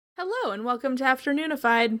Hello and welcome to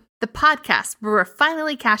Afternoonified, the podcast where we're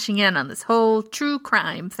finally cashing in on this whole true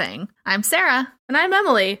crime thing. I'm Sarah. and I'm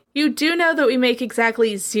Emily. You do know that we make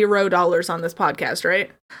exactly $0 on this podcast,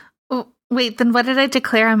 right? Oh, wait, then what did I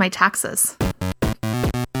declare on my taxes?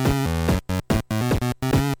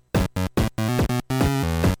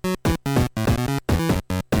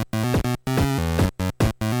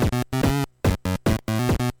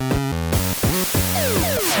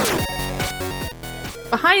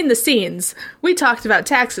 Behind the scenes, we talked about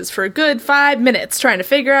taxes for a good 5 minutes trying to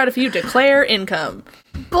figure out if you declare income.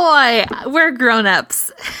 Boy, we're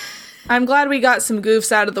grown-ups. I'm glad we got some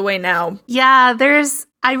goofs out of the way now. Yeah,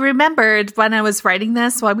 I remembered when I was writing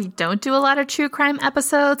this why we don't do a lot of true crime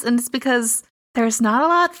episodes, and it's because there's not a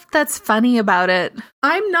lot that's funny about it.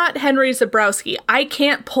 I'm not Henry Zebrowski. I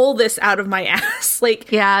can't pull this out of my ass.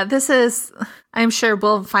 Yeah, I'm sure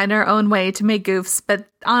we'll find our own way to make goofs, but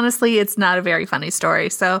honestly, it's not a very funny story.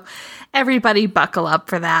 So everybody buckle up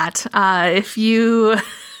for that. If you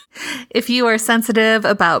are sensitive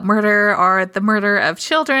about murder or the murder of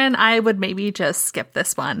children, I would maybe just skip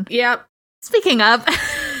this one. Yep. Speaking of,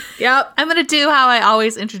 yep. I'm going to do how I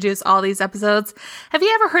always introduce all these episodes. Have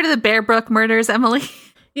you ever heard of the Bear Brook murders, Emily?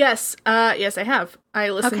 Yes. Yes, I have.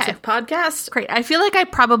 I listened to the podcast. Great. I feel like I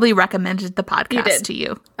probably recommended the podcast to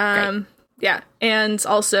you. Great. Yeah, and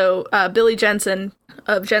also Billy Jensen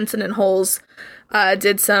of Jensen and Holes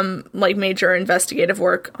did some major investigative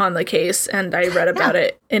work on the case, and I read about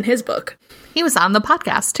it in his book. He was on the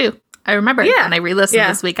podcast too. I remember when I re-listened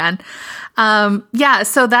this weekend.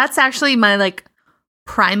 So that's actually my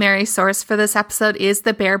primary source for this episode is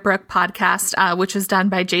the Bear Brook podcast, which was done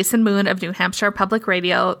by Jason Moon of New Hampshire Public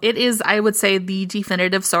Radio. It is, I would say, the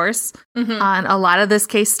definitive source on a lot of this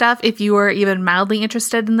case stuff. If you were even mildly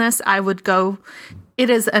interested in this, I would go. It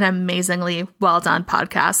is an amazingly well done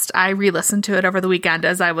podcast. I re-listened to it over the weekend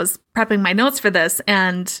as I was prepping my notes for this,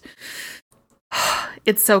 and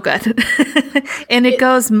it's so good. And it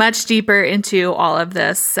goes much deeper into all of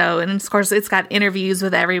this. So, and of course, it's got interviews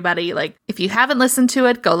with everybody. If you haven't listened to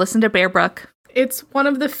it, go listen to Bear Brook. It's one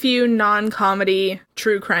of the few non-comedy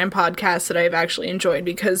true crime podcasts that I've actually enjoyed,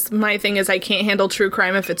 because my thing is I can't handle true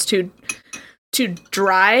crime if it's too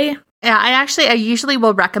dry. Yeah, I usually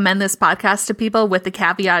will recommend this podcast to people with the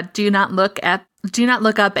caveat: do not look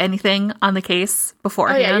up anything on the case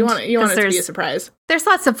beforehand. Oh yeah, you want it to be a surprise. There's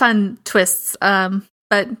lots of fun twists,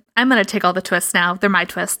 but I'm going to take all the twists now. They're my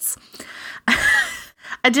twists.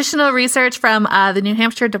 Additional research from the New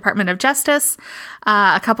Hampshire Department of Justice,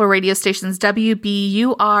 a couple of radio stations,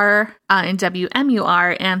 WBUR and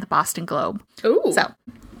WMUR, and the Boston Globe. Ooh. So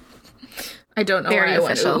I don't know very why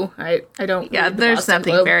official. I went, I don't. Yeah, there's Boston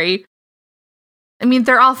nothing Globe. very. I mean,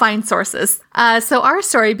 they're all fine sources. So our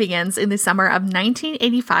story begins in the summer of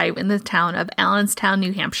 1985 in the town of Allenstown,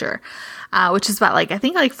 New Hampshire, which is about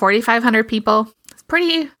 4,500 people. It's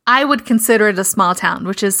pretty, I would consider it a small town,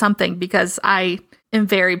 which is something because I am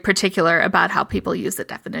very particular about how people use the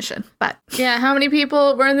definition. But yeah, how many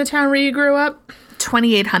people were in the town where you grew up?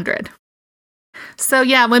 2,800. So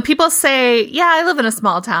yeah, when people say, yeah, I live in a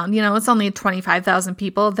small town, it's only 25,000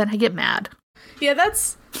 people, then I get mad. Yeah,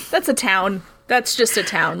 that's a town. That's just a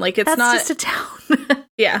town. That's not just a town.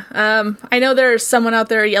 Yeah. I know there's someone out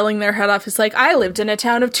there yelling their head off. It's I lived in a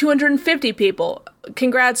town of 250 people.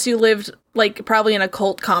 Congrats, you lived probably in a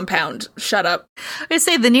cult compound. Shut up. I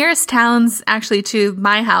say the nearest towns actually to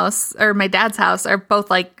my house or my dad's house are both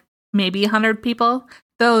maybe 100 people.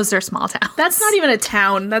 Those are small towns. That's not even a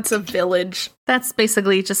town. That's a village. That's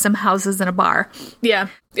basically just some houses and a bar. Yeah.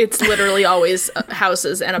 It's literally always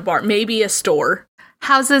houses and a bar. Maybe a store.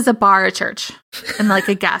 Houses, a bar, a church, and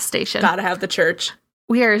a gas station. Gotta have the church.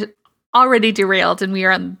 We are already derailed, and we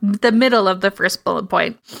are in the middle of the first bullet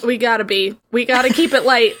point. We gotta keep it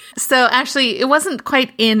light. So actually, it wasn't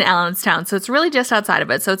quite in Allenstown, so it's really just outside of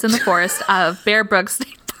it. So it's in the forest of Bear Brook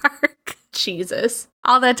State Park. Jesus.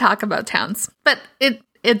 All that talk about towns. But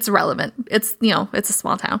it's relevant. It's, it's a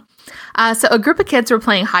small town. So a group of kids were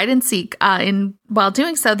playing hide and seek. While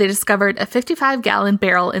doing so, they discovered a 55-gallon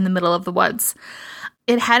barrel in the middle of the woods.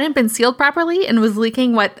 It hadn't been sealed properly and was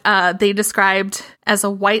leaking what they described as a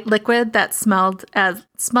white liquid that smelled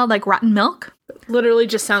like rotten milk. Literally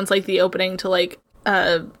just sounds like the opening to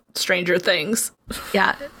Stranger Things.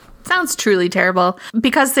 Yeah, sounds truly terrible.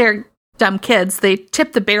 Because they're dumb kids, they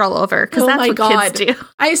tip the barrel over because that's what kids do.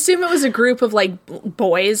 I assume it was a group of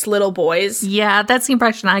boys, little boys. Yeah, that's the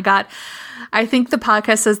impression I got. I think the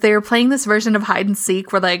podcast says they were playing this version of hide and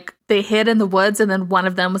seek where they hid in the woods and then one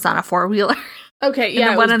of them was on a four-wheeler. Okay, yeah,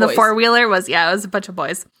 and the one in the four-wheeler was, it was a bunch of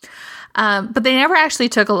boys. But they never actually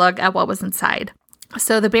took a look at what was inside.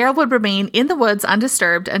 So the barrel would remain in the woods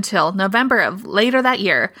undisturbed until November of later that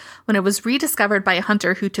year, when it was rediscovered by a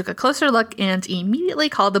hunter who took a closer look and immediately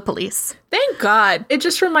called the police. Thank God. It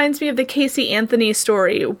just reminds me of the Casey Anthony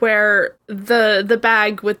story where the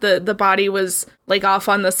bag with the body was like off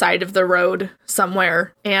on the side of the road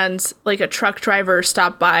somewhere, and like a truck driver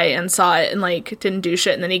stopped by and saw it and like didn't do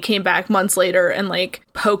shit, and then he came back months later and like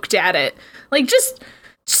poked at it. Like, just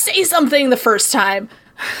say something the first time.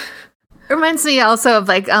 It reminds me also of,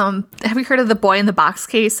 like, have you heard of the boy in the box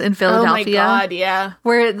case in Philadelphia? Oh my God, yeah.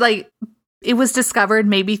 Where, like, it was discovered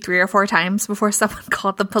maybe 3 or 4 times before someone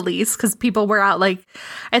called the police, because people were out, like,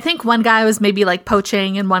 I think one guy was maybe, like,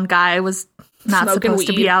 poaching, and one guy was not supposed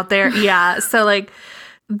to be out there. Yeah, so, like,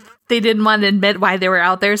 they didn't want to admit why they were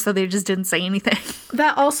out there, so they just didn't say anything.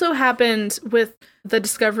 That also happened with the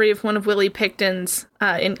discovery of one of Willie Picton's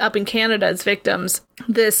up in Canada's victims.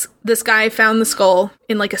 This guy found the skull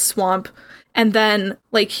in like a swamp, and then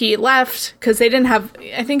like he left because they didn't have,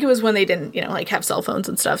 I think it was when they didn't, like have cell phones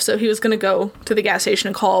and stuff. So he was going to go to the gas station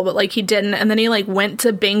and call, but like he didn't. And then he like went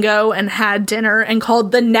to bingo and had dinner and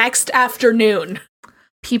called the next afternoon.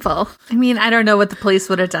 People. I mean, I don't know what the police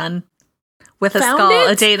would have done with a skull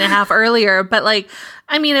a day and a half earlier, but like,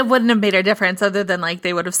 I mean, it wouldn't have made a difference other than like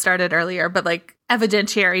they would have started earlier, but like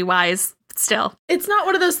evidentiary wise, still. It's not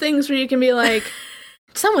one of those things where you can be like,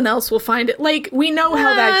 someone else will find it. Like, we know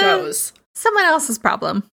how that goes. Someone else's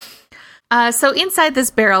problem. So inside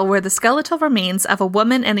this barrel were the skeletal remains of a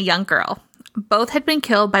woman and a young girl. Both had been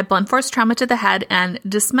killed by blunt force trauma to the head and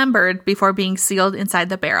dismembered before being sealed inside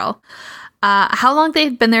the barrel. How long they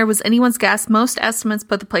had been there was anyone's guess. Most estimates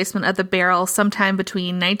put the placement of the barrel sometime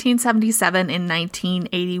between 1977 and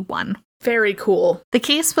 1981. Very cool. The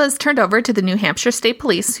case was turned over to the New Hampshire State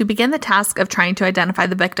Police, who began the task of trying to identify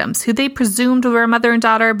the victims, who they presumed were a mother and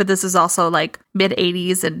daughter, but this is also like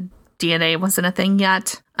mid-80s and DNA wasn't a thing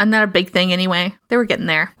yet. Not a big thing anyway. They were getting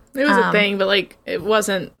there. It was a thing, but like it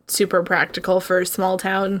wasn't super practical for a small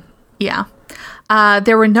town. Yeah.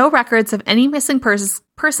 There were no records of any missing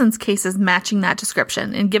persons cases matching that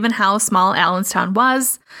description. And given how small Allenstown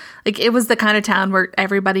was, like it was the kind of town where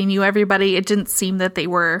everybody knew everybody. It didn't seem that they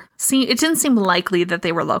were, it didn't seem likely that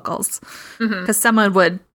they were locals. Because someone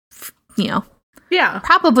would,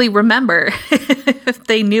 probably remember if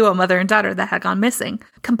they knew a mother and daughter that had gone missing.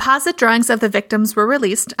 Composite drawings of the victims were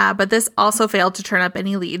released, but this also failed to turn up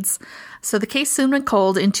any leads. So the case soon went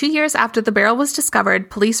cold. And 2 years after the barrel was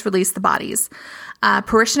discovered, police released the bodies.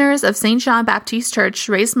 Parishioners of St. John Baptist Church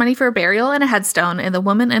raised money for a burial and a headstone, and the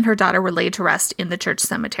woman and her daughter were laid to rest in the church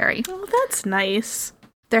cemetery. Oh, that's nice.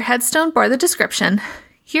 Their headstone bore the description,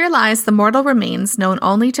 "Here lies the mortal remains known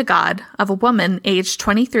only to God of a woman aged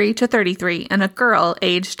 23 to 33 and a girl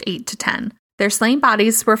aged 8 to 10. Their slain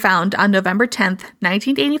bodies were found on November 10th,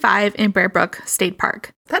 1985 in Bear Brook State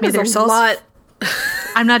Park." That is a lot.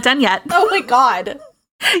 I'm not done yet. Oh my God.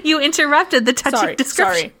 You interrupted the touching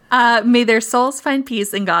description. Sorry. May their souls find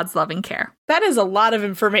peace in God's loving care. That is a lot of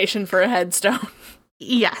information for a headstone.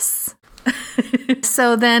 Yes.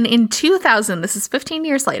 So then in 2000, this is 15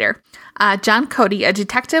 years later, John Cody, a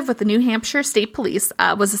detective with the New Hampshire State Police,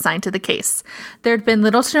 was assigned to the case. There had been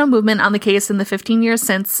little to no movement on the case in the 15 years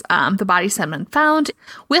since the bodies had been found.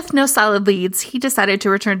 With no solid leads, he decided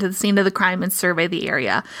to return to the scene of the crime and survey the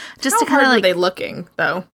area. Just to kind of like, were they looking,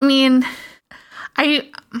 though? I mean,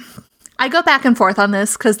 I go back and forth on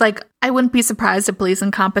this because, like, I wouldn't be surprised if police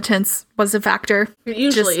incompetence was a factor. It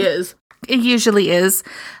usually is. It usually is.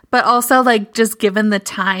 But also, like, just given the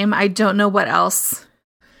time, I don't know what else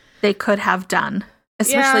they could have done.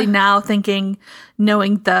 Especially now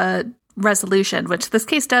knowing the resolution, which this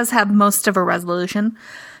case does have most of a resolution.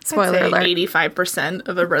 Spoiler alert. 85%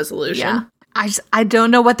 of a resolution. Yeah. I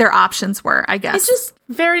don't know what their options were, I guess. It just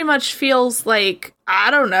very much feels like,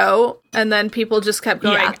 I don't know. And then people just kept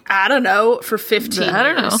going, I don't know, for 15 years. I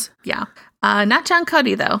don't know. Yeah. Not John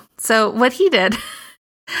Cody, though. So what he did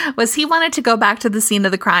was he wanted to go back to the scene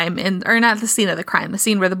of the crime, or not the scene of the crime, the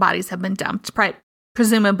scene where the bodies have been dumped.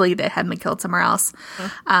 Presumably they had been killed somewhere else.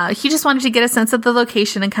 He just wanted to get a sense of the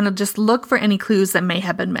location and kind of just look for any clues that may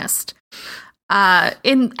have been missed.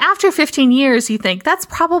 After 15 years, you think that's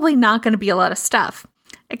probably not going to be a lot of stuff.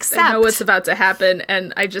 Except I know what's about to happen,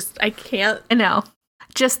 and I can't. I know.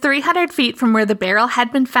 Just 300 feet from where the barrel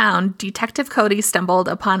had been found, Detective Cody stumbled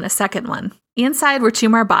upon a second one. Inside were 2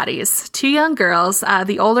 more bodies, 2 young girls,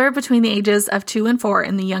 the older between the ages of 2 and 4,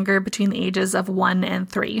 and the younger between the ages of 1 and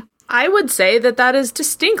 3. I would say that is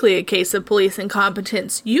distinctly a case of police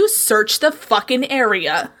incompetence. You search the fucking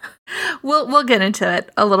area. We'll get into it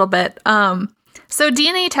a little bit. So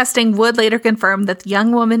DNA testing would later confirm that the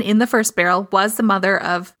young woman in the first barrel was the mother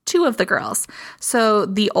of 2 of the girls. So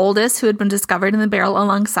the oldest, who had been discovered in the barrel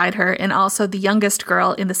alongside her, and also the youngest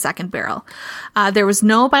girl in the second barrel. There was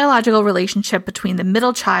no biological relationship between the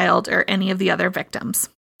middle child or any of the other victims.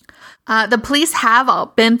 The police have all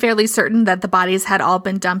been fairly certain that the bodies had all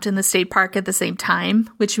been dumped in the state park at the same time,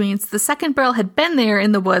 which means the second barrel had been there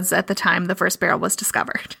in the woods at the time the first barrel was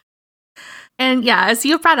discovered. And yeah, as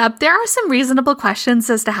you brought up, there are some reasonable questions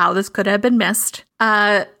as to how this could have been missed.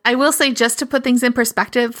 I will say, just to put things in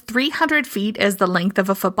perspective, 300 feet is the length of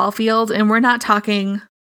a football field, and we're not talking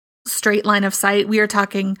straight line of sight. We are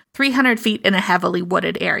talking 300 feet in a heavily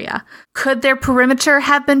wooded area. Could their perimeter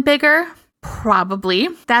have been bigger? Probably.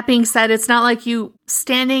 That being said, it's not like you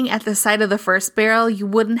standing at the side of the first barrel, you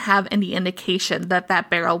wouldn't have any indication that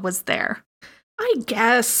that barrel was there. I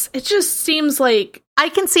guess. It just seems like... I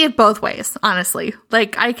can see it both ways, honestly.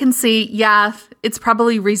 Like, I can see, yeah, it's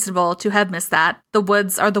probably reasonable to have missed that. The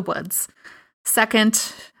woods are the woods.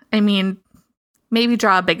 Second, I mean, maybe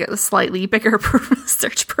draw a slightly bigger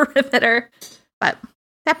search perimeter. But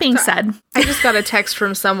that being said... I just got a text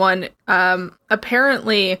from someone.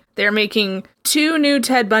 Apparently, they're making 2 new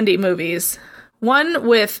Ted Bundy movies. One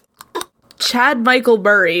with Chad Michael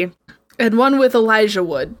Murray and one with Elijah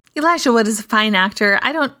Wood. Elijah Wood is a fine actor.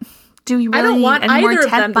 Do you really I don't want any either more of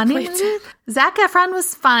Ted them Bundy to play movies? Zac Efron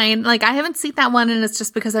was fine. Like, I haven't seen that one, and it's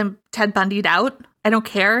just because I'm Ted Bundy'd out. I don't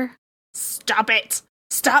care. Stop it.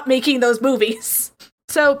 Stop making those movies.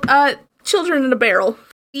 So, Children in a Barrel.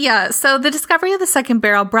 Yeah, so the discovery of the second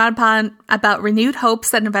barrel brought upon about renewed hopes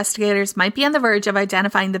that investigators might be on the verge of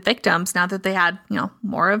identifying the victims now that they had,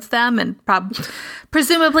 more of them and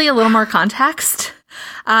presumably a little more context.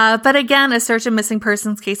 But again, a search of missing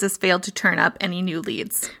persons cases failed to turn up any new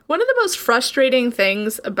leads. One of the most frustrating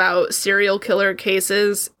things about serial killer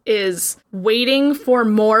cases is waiting for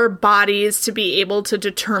more bodies to be able to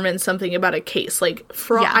determine something about a case. Like,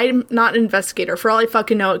 I'm not an investigator. For all I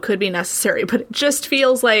fucking know, it could be necessary, but it just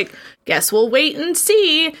feels like, guess we'll wait and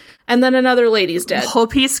see. And then another lady's dead.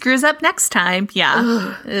 Hope he screws up next time.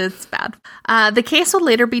 Yeah, it's bad. The case would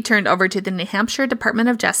later be turned over to the New Hampshire Department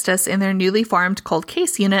of Justice in their newly formed cold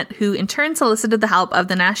case unit, who in turn solicited the help of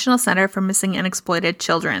the National Center for Missing and Exploited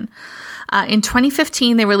Children. In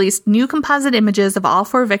 2015, they released new composite images of all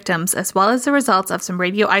 4 victims, as well as the results of some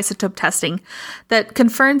radioisotope testing that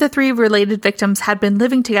confirmed the 3 related victims had been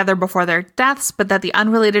living together before their deaths, but that the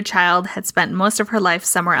unrelated child had spent most of her life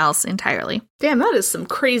somewhere else entirely. Damn, that is some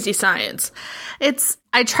crazy science.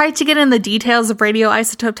 I tried to get in the details of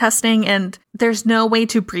radioisotope testing, and there's no way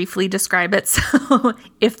to briefly describe it. So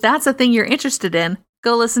if that's a thing you're interested in,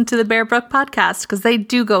 go listen to the Bear Brook podcast, because they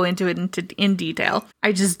do go into it in detail.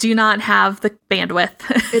 I just do not have the bandwidth.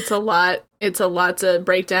 It's a lot. It's a lot to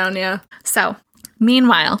break down, yeah. So,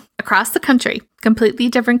 meanwhile, across the country, completely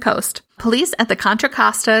different coast, police at the Contra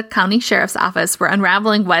Costa County Sheriff's Office were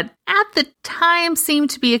unraveling what, at the time, seemed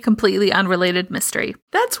to be a completely unrelated mystery.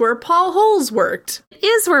 That's where Paul Holes worked. It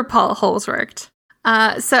is where Paul Holes worked.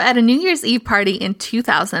 So at a New Year's Eve party in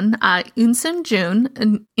 2000, Eunsoon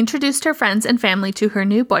Jun introduced her friends and family to her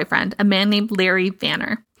new boyfriend, a man named Larry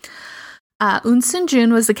Vanner. Eunsoon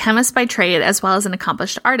Jun was a chemist by trade as well as an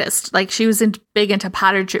accomplished artist. Like, she was big into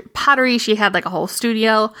pottery. She had like a whole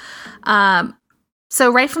studio. So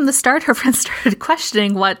right from the start, her friends started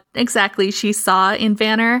questioning what exactly she saw in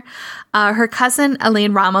Vanner. Her cousin,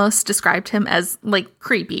 Elaine Ramos, described him as, like,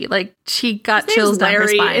 creepy. Like, she got chills down her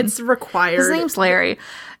spine. It's required. His name's Larry.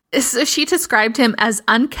 So she described him as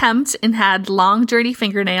unkempt and had long, dirty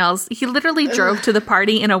fingernails. He literally drove to the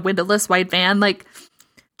party in a windowless white van. Like,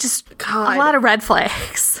 just a lot of red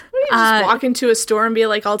flags. You just walk into a store and be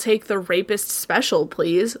like, I'll take the rapist special,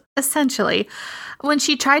 please. Essentially. When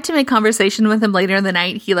she tried to make conversation with him later in the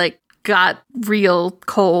night, he, like, got real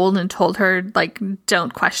cold and told her, like,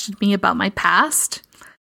 don't question me about my past.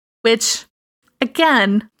 Which,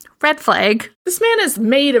 again, red flag. This man is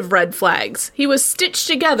made of red flags. He was stitched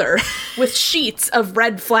together with sheets of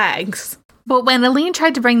red flags. But when Elaine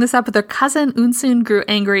tried to bring this up with her cousin, Eunsoon grew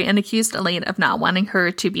angry and accused Elaine of not wanting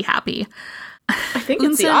her to be happy. I think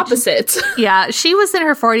it's the opposite. Yeah, she was in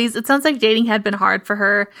her 40s. It sounds like dating had been hard for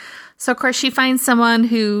her. So, of course, she finds someone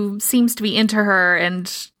who seems to be into her,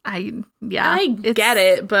 and I get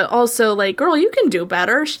it, but also, like, girl, you can do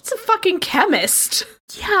better. She's a fucking chemist.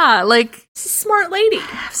 Yeah, like, she's a smart lady.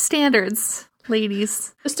 Have standards,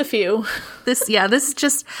 ladies. Just a few. This is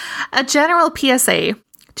just a general PSA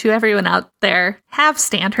to everyone out there. Have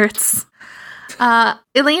standards.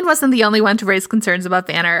 Elaine wasn't the only one to raise concerns about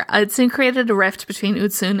Vanner. It soon created a rift between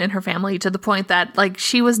Eunsoon and her family to the point that, like,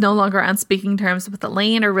 she was no longer on speaking terms with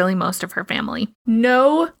Elaine or really most of her family.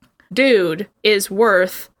 No dude is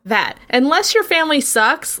worth that. Unless your family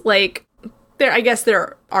sucks, like, I guess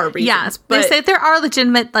there are reasons. Yeah, but they say there are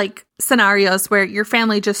legitimate, like, scenarios where your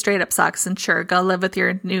family just straight up sucks and sure, go live with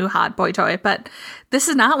your new hot boy toy. But this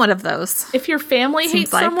is not one of those. If your family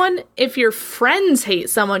hates someone, if your friends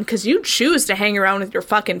hate someone because you choose to hang around with your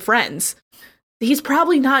fucking friends, he's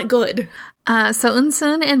probably not good. So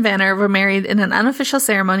Eunsoon and Vanner were married in an unofficial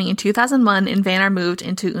ceremony in 2001, and Vanner moved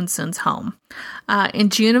into Eunsoon's home. In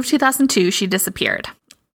June of 2002, she disappeared.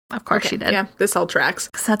 Of course she did. Yeah, this all tracks.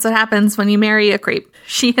 That's what happens when you marry a creep.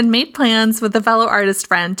 She had made plans with a fellow artist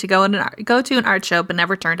friend to go to an art show, but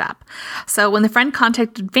never turned up. So when the friend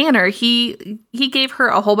contacted Vanner, he gave her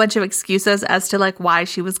a whole bunch of excuses as to, like, why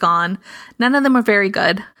she was gone. None of them were very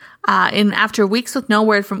good. And after weeks with no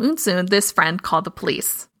word from Eunsoon, this friend called the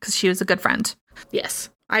police because she was a good friend. Yes.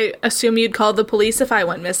 I assume you'd call the police if I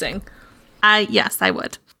went missing. Yes, I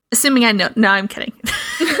would. Assuming I know. No, I'm kidding.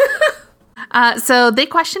 So they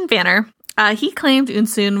questioned Vanner. He claimed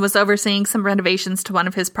Eunsoon was overseeing some renovations to one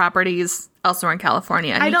of his properties elsewhere in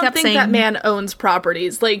California. I don't think that man owns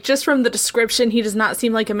properties. Like, just from the description, he does not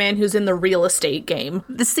seem like a man who's in the real estate game.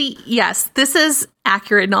 See, yes, this is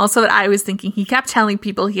accurate. And also what I was thinking, he kept telling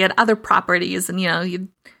people he had other properties and,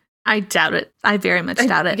 I doubt it. I very much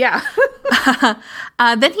doubt it. Yeah.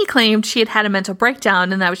 Then he claimed she had a mental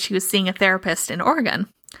breakdown and that she was seeing a therapist in Oregon.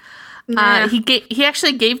 Nah. He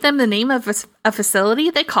actually gave them the name of a facility.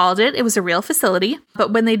 They called it. It was a real facility.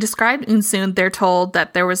 But when they described Eunsoon, they're told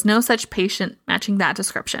that there was no such patient matching that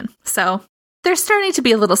description. So they're starting to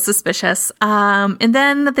be a little suspicious. And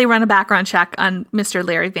then they run a background check on Mr.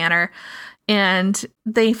 Larry Vanner, and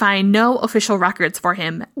they find no official records for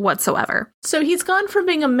him whatsoever. So he's gone from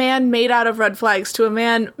being a man made out of red flags to a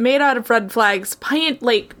man made out of red flags,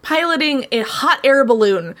 piloting a hot air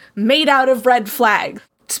balloon made out of red flags.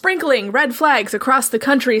 Sprinkling red flags across the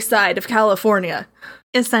countryside of California.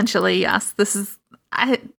 Essentially, yes.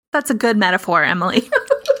 That's a good metaphor, Emily.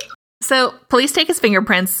 So, police take his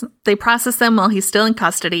fingerprints. They process them while he's still in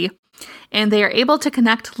custody. And they are able to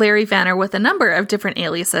connect Larry Vanner with a number of different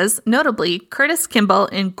aliases, notably Curtis Kimball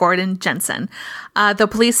and Gordon Jensen. The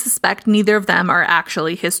police suspect neither of them are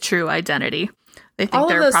actually his true identity. They think all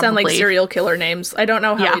of those sound like serial killer names. I don't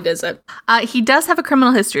know how he does it. He does have a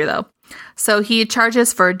criminal history, though. So he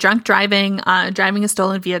charges for drunk driving, driving a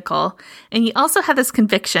stolen vehicle, and he also had this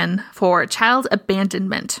conviction for child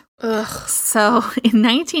abandonment. Ugh. So in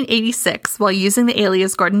 1986, while using the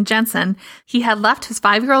alias Gordon Jensen, he had left his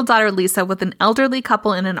 5-year-old daughter Lisa with an elderly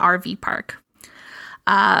couple in an RV park.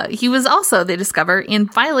 He was also, they discover, in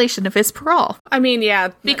violation of his parole. I mean, yeah.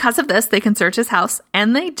 Because of this, they can search his house,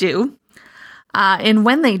 and they do. And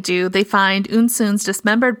when they do, they find Eunsoon's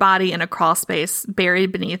dismembered body in a crawl space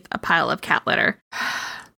buried beneath a pile of cat litter.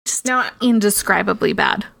 Just indescribably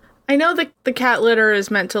bad. I know that the cat litter is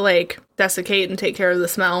meant to, like, desiccate and take care of the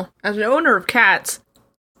smell. As an owner of cats,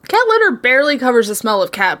 cat litter barely covers the smell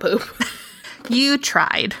of cat poop. You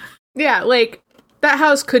tried. Yeah, like, that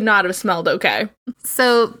house could not have smelled okay.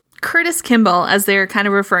 So Curtis Kimball, as they're kind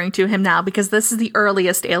of referring to him now, because this is the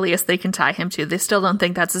earliest alias they can tie him to. They still don't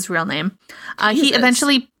think that's his real name. He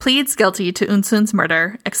eventually pleads guilty to Eunsoon's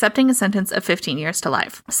murder, accepting a sentence of 15 years to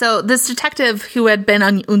life. So this detective who had been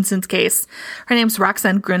on Eunsoon's case, her name's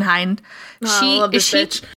Roxanne Grunheim.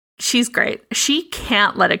 Bitch. She's great. She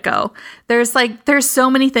can't let it go. There's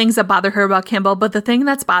so many things that bother her about Kimball, but the thing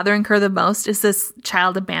that's bothering her the most is this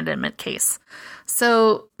child abandonment case.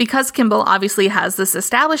 So because Kimball obviously has this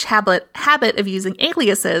established habit of using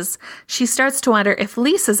aliases, she starts to wonder if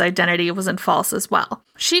Lisa's identity wasn't false as well.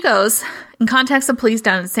 She goes and contacts the police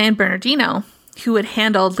down in San Bernardino, who had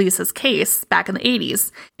handled Lisa's case back in the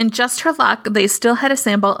 80s. And just her luck, they still had a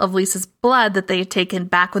sample of Lisa's blood that they had taken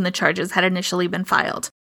back when the charges had initially been filed.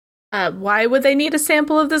 Why would they need a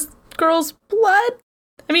sample of this girl's blood?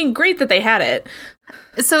 I mean, great that they had it.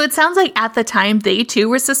 So it sounds like at the time, they too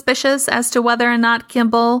were suspicious as to whether or not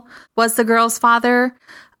Kimball was the girl's father.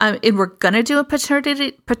 And we're going to do a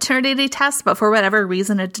paternity test, but for whatever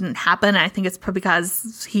reason, it didn't happen. I think it's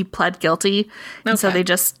because he pled guilty. And so they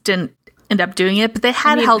just didn't end up doing it. But they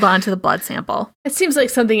had held on to the blood sample. It seems like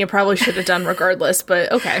something you probably should have done regardless, but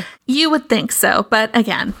okay. You would think so. But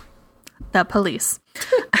again, the police.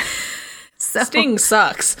 So, Sting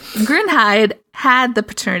sucks. Grunheim had the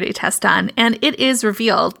paternity test done, and it is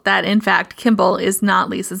revealed that, in fact, Kimball is not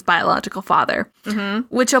Lisa's biological father,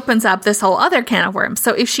 which opens up this whole other can of worms.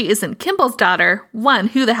 So if she isn't Kimball's daughter, 1,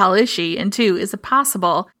 who the hell is she? And 2, is it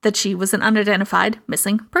possible that she was an unidentified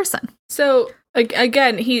missing person? So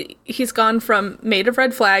again, he's gone from made of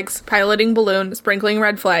red flags, piloting balloon, sprinkling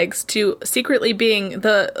red flags, to secretly being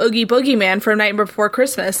the Oogie Boogie Man from Nightmare Before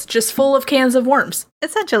Christmas, just full of cans of worms.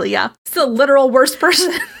 Essentially, yeah. It's the literal worst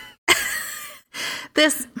person.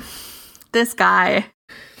 This guy,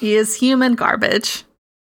 he is human garbage.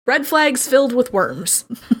 Red flags filled with worms.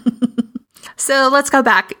 So let's go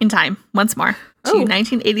back in time once more to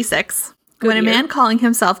 1986. When a man calling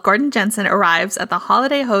himself Gordon Jensen arrives at the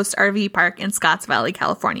Holiday Host RV Park in Scotts Valley,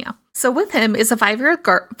 California. So with him is a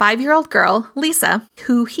 5-year-old girl, Lisa,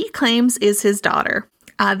 who he claims is his daughter.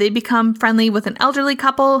 They become friendly with an elderly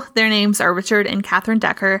couple. Their names are Richard and Catherine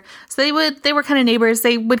Decker. So they were kind of neighbors.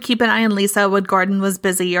 They would keep an eye on Lisa when Gordon was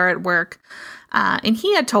busy or at work. And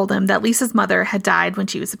he had told him that Lisa's mother had died when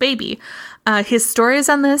she was a baby. His stories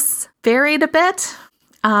on this varied a bit.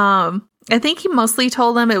 I think he mostly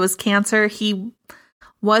told them it was cancer. He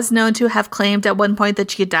was known to have claimed at one point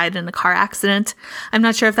that she had died in a car accident. I'm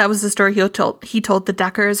not sure if that was the story he told the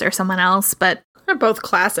Deckers or someone else, but they're both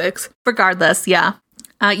classics. Regardless, yeah.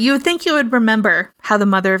 You would think you would remember how the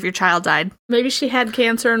mother of your child died. Maybe she had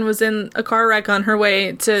cancer and was in a car wreck on her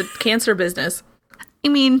way to cancer business. I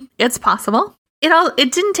mean, it's possible.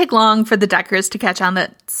 It didn't take long for the Deckers to catch on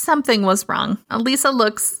that something was wrong. Lisa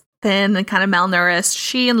looks thin and kind of malnourished.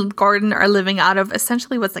 She and Gordon are living out of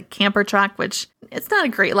essentially what's a camper truck, which it's not a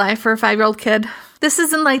great life for a 5-year-old kid. This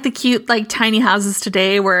isn't like the cute, like, tiny houses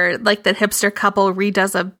today where, like, the hipster couple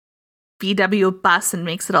redoes a VW bus and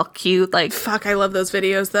makes it all cute. Like, fuck, I love those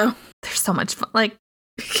videos, though. They're so much fun. Like,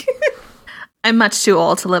 I'm much too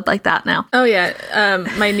old to live like that now. Oh, yeah.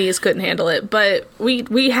 My knees couldn't handle it. But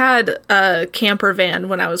we had a camper van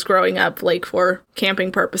when I was growing up, like, for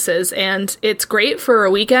camping purposes. And it's great for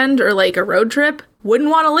a weekend or, like, a road trip.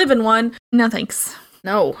 Wouldn't want to live in one. No, thanks.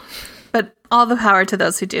 No. But all the power to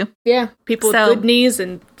those who do. Yeah. People with good knees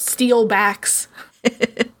and steel backs.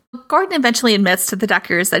 Gordon eventually admits to the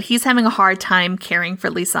Deckers that he's having a hard time caring for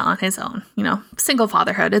Lisa on his own. You know, single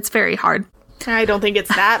fatherhood. It's very hard. I don't think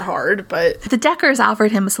it's that hard, but... The Deckers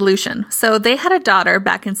offered him a solution. So they had a daughter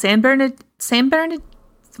back in San Bernardino.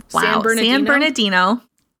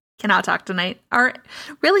 Cannot talk tonight. Or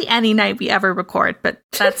really any night we ever record, but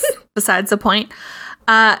that's besides the point.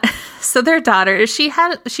 So their daughter, she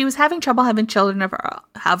was having trouble having children of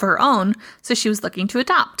her own, so she was looking to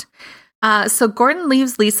adopt. So Gordon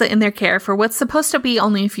leaves Lisa in their care for what's supposed to be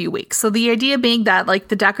only a few weeks. So the idea being that, like,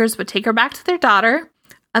 the Deckers would take her back to their daughter.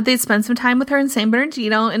 They'd spend some time with her in San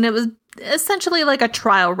Bernardino, and it was essentially like a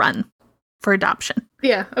trial run for adoption.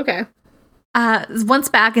 Yeah, okay. Once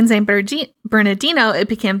back in San Bernardino, it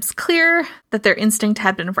becomes clear that their instinct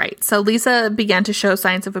had been right. So Lisa began to show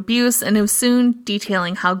signs of abuse, and it was soon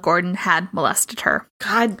detailing how Gordon had molested her.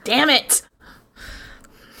 God damn it!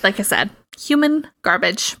 Like I said, human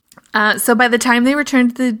garbage. So by the time they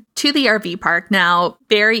returned to the RV park, now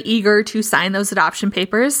very eager to sign those adoption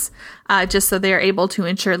papers, just so they are able to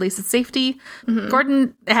ensure Lisa's safety,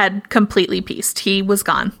 Gordon had completely pieced. He was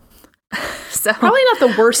gone. So probably not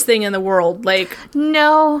the worst thing in the world. Like,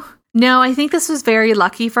 no, I think this was very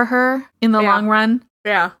lucky for her in the long run.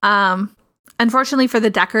 Yeah. Unfortunately for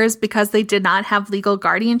the Deckers, because they did not have legal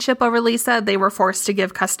guardianship over Lisa, they were forced to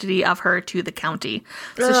give custody of her to the county.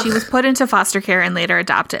 So she was put into foster care and later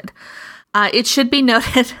adopted. It should be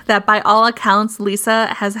noted that by all accounts,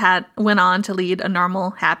 Lisa went on to lead a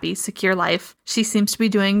normal, happy, secure life. She seems to be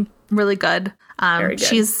doing really good. Very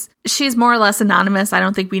good. She's more or less anonymous. I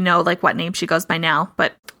don't think we know, like, what name she goes by now,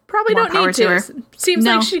 but probably don't need to. Seems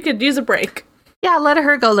like she could use a break. Yeah, let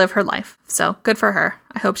her go live her life. So good for her.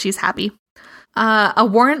 I hope she's happy. A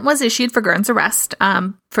warrant was issued for Gordon's arrest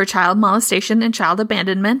for child molestation and child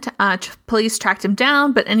abandonment. Police tracked him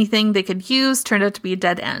down, but anything they could use turned out to be a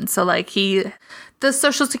dead end. So, like, the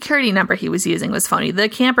social security number he was using was phony. The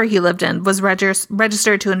camper he lived in was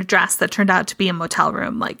registered to an address that turned out to be a motel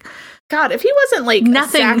room. Like, God, if he wasn't, like,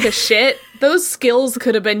 nothing, a sack of shit, those skills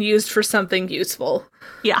could have been used for something useful.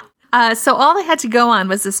 Yeah. So all they had to go on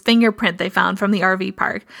was this fingerprint they found from the RV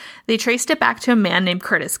park. They traced it back to a man named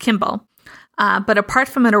Curtis Kimball. But apart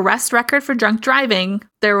from an arrest record for drunk driving,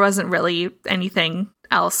 there wasn't really anything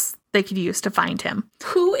else they could use to find him.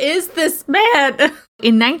 Who is this man?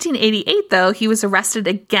 In 1988, though, he was arrested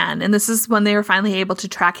again, and this is when they were finally able to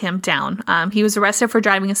track him down. He was arrested for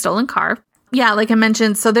driving a stolen car. Yeah, like I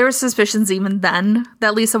mentioned, so there were suspicions even then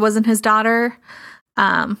that Lisa wasn't his daughter.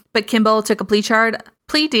 But Kimball took a plea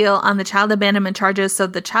plea deal on the child abandonment charges, so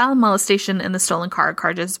the child molestation and the stolen car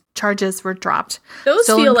charges were dropped. Those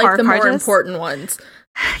feel like the more important ones.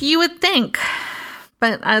 You would think,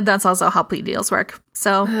 but that's also how plea deals work.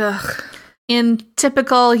 So in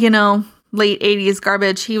typical, late 80s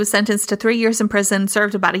garbage, he was sentenced to 3 years in prison,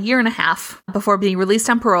 served about 1.5 years before being released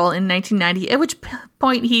on parole in 1990, at which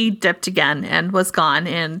point he dipped again and was gone.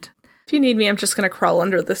 And if you need me, I'm just going to crawl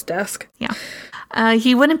under this desk. Yeah.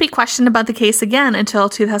 He wouldn't be questioned about the case again until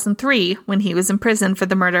 2003, when he was in prison for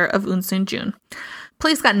the murder of Eun Soon-jun.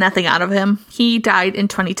 Police got nothing out of him. He died in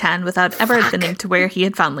 2010 without ever admitting to where he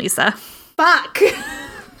had found Lisa. Fuck.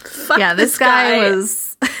 Yeah, this guy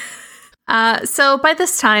was... So by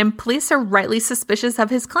this time, police are rightly suspicious of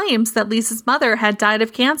his claims that Lisa's mother had died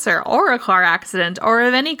of cancer or a car accident or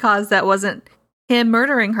of any cause that wasn't him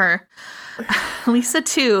murdering her. Lisa,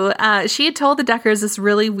 too, she had told the Deckers this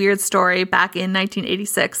really weird story back in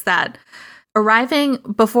 1986 that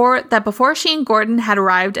before she and Gordon had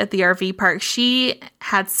arrived at the RV park, she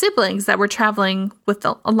had siblings that were traveling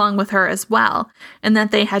along with her as well, and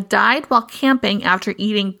that they had died while camping after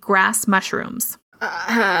eating grass mushrooms.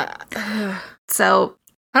 So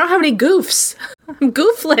I don't have any goofs. I'm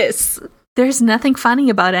goofless. There's nothing funny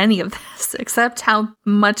about any of this except how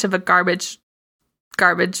much of a garbage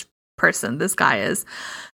person this guy is.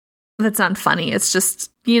 That's not funny. It's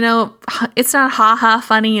just, it's not ha-ha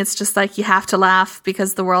funny. It's just like you have to laugh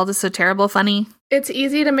because the world is so terrible funny. It's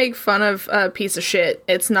easy to make fun of a piece of shit.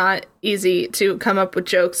 It's not easy to come up with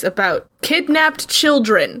jokes about kidnapped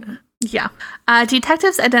children. Yeah.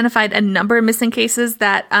 Detectives identified a number of missing cases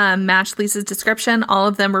that matched Lisa's description. All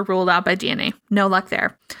of them were ruled out by DNA. No luck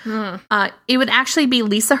there. It would actually be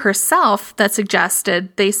Lisa herself that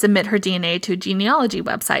suggested they submit her DNA to a genealogy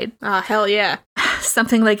website. Hell yeah.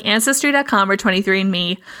 Something like Ancestry.com or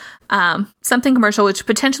 23andMe. Something commercial which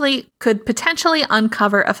could potentially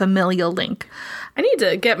uncover a familial link. I need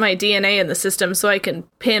to get my DNA in the system so I can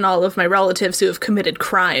pin all of my relatives who have committed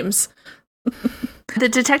crimes. The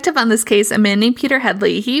detective on this case, a man named Peter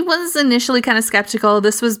Headley, he was initially kind of skeptical.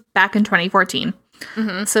 This was back in 2014.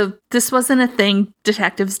 Mm-hmm. So this wasn't a thing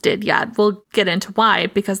detectives did yet. We'll get into why,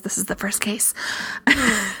 because this is the first case.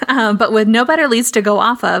 But with no better leads to go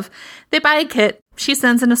off of, they buy a kit. She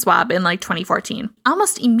sends in a swab in 2014.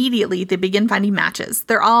 Almost immediately, they begin finding matches.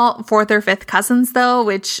 They're all fourth or fifth cousins, though,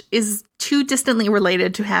 which is too distantly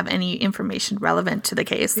related to have any information relevant to the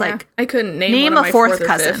case. Yeah, I couldn't name one of my fourth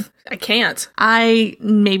cousin. Fifth. I can't. I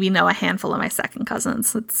maybe know a handful of my second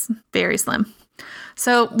cousins. It's very slim.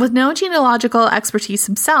 So, with no genealogical expertise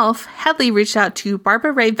himself, Headley reached out to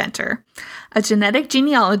Barbara Ray Venter, a genetic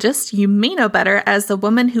genealogist you may know better as the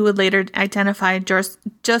woman who would later identify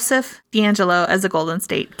Joseph DeAngelo as a Golden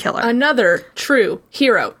State Killer. Another true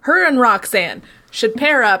hero. Her and Roxanne should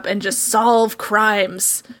pair up and just solve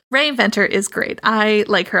crimes. Ray Venter is great. I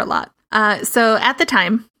like her a lot. So, at the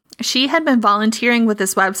time, she had been volunteering with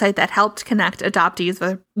this website that helped connect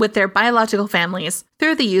adoptees with their biological families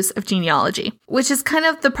through the use of genealogy, which is kind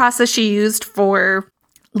of the process she used for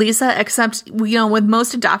Lisa, except, with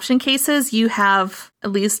most adoption cases, you have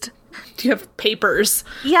at least... You have papers.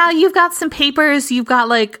 Yeah, you've got some papers. You've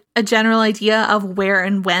got, a general idea of where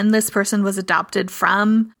and when this person was adopted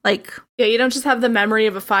from. Yeah, you don't just have the memory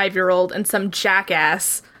of a 5-year-old and some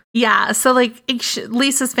jackass... Yeah, so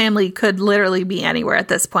Lisa's family could literally be anywhere at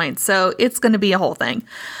this point, so it's going to be a whole thing.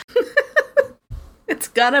 It's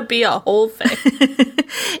gonna be a whole thing.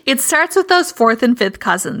 It starts with those fourth and fifth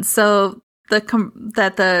cousins, so that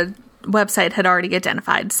the website had already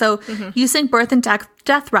identified. So using birth and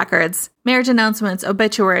death records, marriage announcements,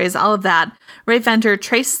 obituaries, all of that, Ray Venter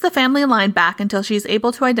traces the family line back until she's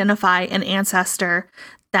able to identify an ancestor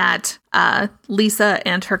that Lisa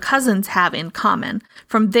and her cousins have in common.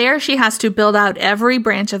 From there, she has to build out every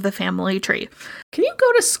branch of the family tree. Can you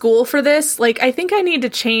go to school for this? I think I need to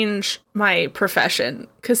change my profession,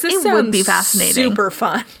 because this would be fascinating. Super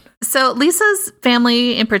fun. So Lisa's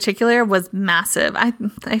family in particular was massive.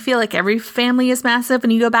 I feel like every family is massive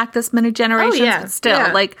when you go back this many generations. Oh,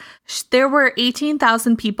 yeah. But still, there were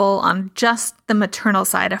 18,000 people on just the maternal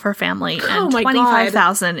side of her family and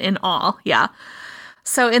 25,000 in all. Yeah.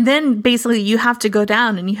 So, and then basically you have to go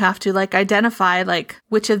down and you have to identify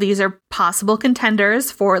which of these are possible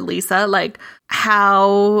contenders for Lisa.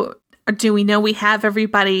 How do we know we have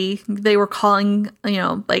everybody? They were calling,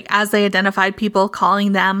 as they identified people,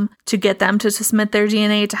 calling them to get them to submit their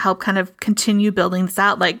DNA to help kind of continue building this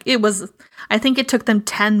out. I think it took them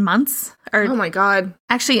 10 months. Oh my God.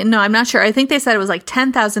 Actually, no, I'm not sure. I think they said it was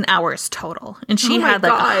 10,000 hours total. And she had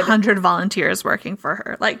 100 volunteers working for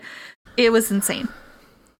her. It was insane.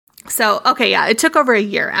 So, okay, yeah, it took over a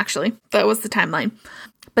year, actually. That was the timeline.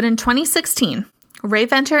 But in 2016, Ray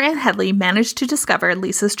Venter and Headley managed to discover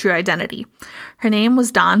Lisa's true identity. Her name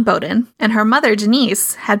was Dawn Bowden, and her mother,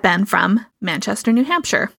 Denise, had been from Manchester, New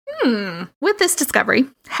Hampshire. With this discovery,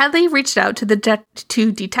 Headley reached out to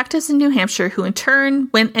detectives in New Hampshire, who in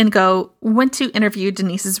turn went to interview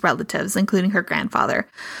Denise's relatives, including her grandfather.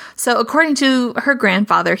 So according to her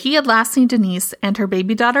grandfather, he had last seen Denise and her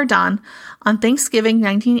baby daughter Dawn on Thanksgiving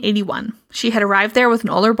 1981. She had arrived there with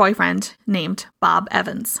an older boyfriend named Bob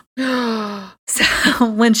Evans. So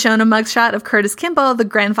when shown a mugshot of Curtis Kimball, the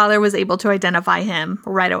grandfather was able to identify him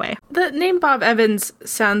right away. The name Bob Evans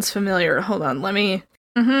sounds familiar. Hold on, let me...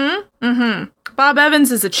 Bob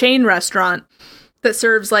Evans is a chain restaurant that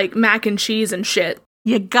serves, like, mac and cheese and shit.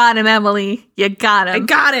 You got him, Emily. You got him. I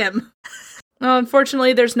got him! Well,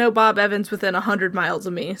 unfortunately, there's no Bob Evans within 100 miles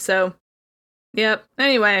of me, so... Yep.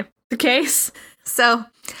 Anyway, the case... So,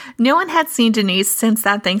 no one had seen Denise since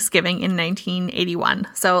that Thanksgiving in 1981.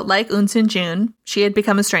 So, like Eunsoon Jun, she had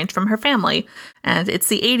become estranged from her family. And it's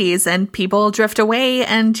the 80s, and people drift away,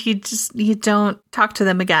 and you don't talk to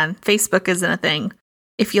them again. Facebook isn't a thing.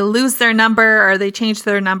 If you lose their number or they change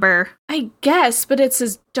their number... I guess, but it's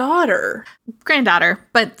his daughter. Granddaughter,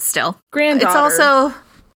 but still. Granddaughter. It's also...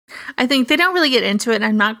 I think they don't really get into it.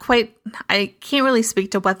 I can't really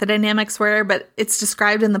speak to what the dynamics were, but it's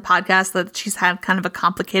described in the podcast that she's had kind of a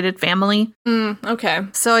complicated family. Okay.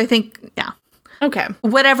 So I think, yeah. Okay.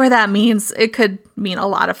 Whatever that means, it could mean a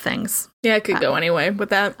lot of things. Yeah, it could go anyway with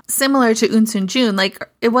that. Similar to Eunsoon Jun, like,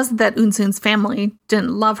 it wasn't that Eunsoon's family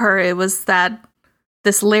didn't love her. It was that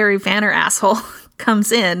this Larry Vanner asshole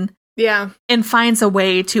comes in and finds a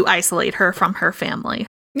way to isolate her from her family.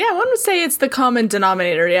 Yeah, one would say it's the common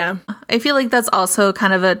denominator, yeah. I feel like that's also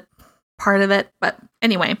kind of a part of it, but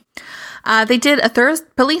anyway.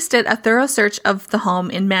 Police did a thorough search of the home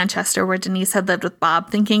in Manchester where Denise had lived with Bob,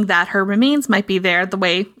 thinking that her remains might be there the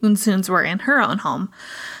way Eunsoon's were in her own home,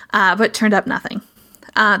 but turned up nothing.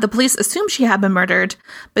 The police assumed she had been murdered,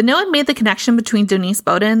 but no one made the connection between Denise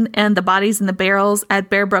Bowden and the bodies in the barrels at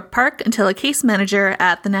Bear Brook Park until a case manager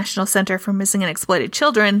at the National Center for Missing and Exploited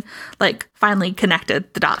Children, finally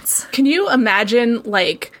connected the dots. Can you imagine,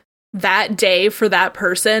 that day for that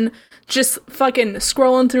person? Just fucking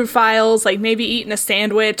scrolling through files, maybe eating a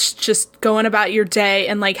sandwich, just going about your day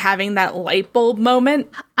and, having that light bulb moment?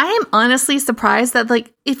 I am honestly surprised that,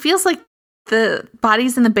 it feels like the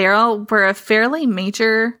bodies in the barrel were a fairly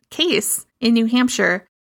major case in New Hampshire,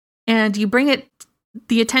 and you bring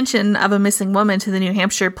the attention of a missing woman to the New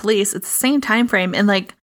Hampshire police at the same time frame, and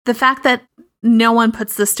the fact that no one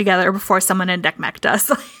puts this together before someone in DECMEC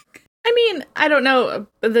does. I mean, I don't know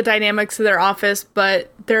the dynamics of their office,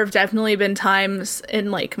 but there have definitely been times in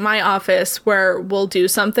my office where we'll do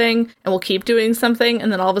something and we'll keep doing something,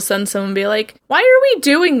 and then all of a sudden someone will be like, "Why are we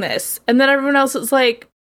doing this?" And then everyone else is like,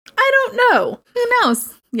 "I don't know." Who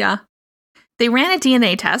knows? Yeah. They ran a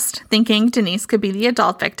DNA test, thinking Denise could be the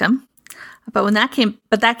adult victim. But that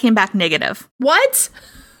came back negative. What?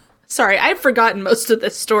 Sorry, I've forgotten most of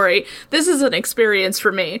this story. This is an experience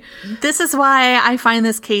for me. This is why I find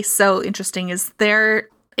this case so interesting,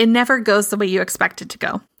 it never goes the way you expect it to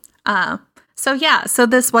go. So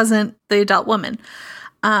this wasn't the adult woman.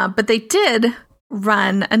 But they did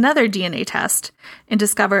run another DNA test and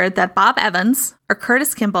discovered that Bob Evans or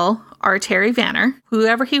Curtis Kimball or Terry Vanner,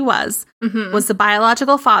 whoever he was the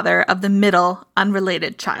biological father of the middle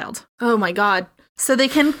unrelated child. Oh my God. So they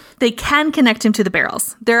can connect him to the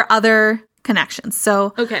barrels. There are other connections.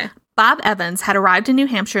 So okay. Bob Evans had arrived in New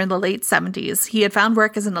Hampshire in the late 70s. He had found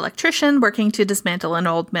work as an electrician working to dismantle an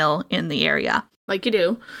old mill in the area. Like you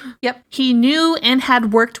do. Yep. He knew and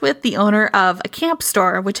had worked with the owner of a camp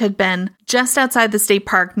store, which had been just outside the state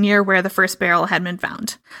park near where the first barrel had been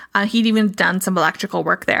found. He'd even done some electrical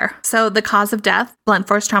work there. So the cause of death, blunt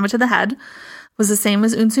force trauma to the head, was the same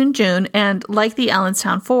as Eunsoon Jun, and like the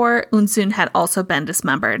Allenstown 4, Eunsoon had also been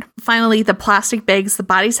dismembered. Finally, the plastic bags the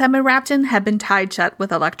bodies had been wrapped in had been tied shut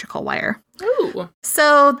with electrical wire. Ooh.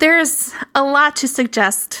 So there's a lot to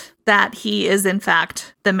suggest that he is, in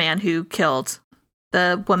fact, the man who killed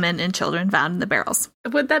the women and children found in the barrels.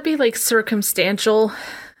 Would that be circumstantial?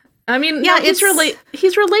 I mean, yeah, he's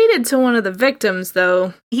related to one of the victims,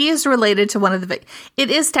 though. He is related to one of the It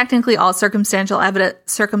is technically all circumstantial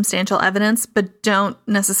evidence, but don't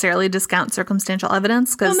necessarily discount circumstantial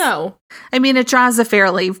evidence. Well, no. I mean, it draws a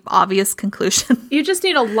fairly obvious conclusion. You just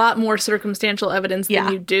need a lot more circumstantial evidence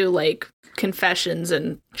than you do, confessions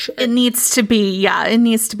and shit. It needs to be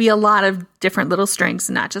a lot of different little strings,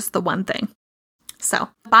 not just the one thing. So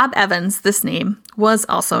Bob Evans, this name, was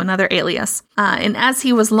also another alias. And as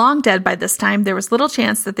he was long dead by this time, there was little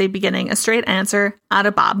chance that they'd be getting a straight answer out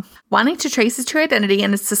of Bob. Wanting to trace his true identity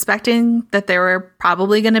and suspecting that there were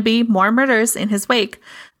probably going to be more murders in his wake,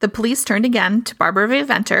 the police turned again to Barbara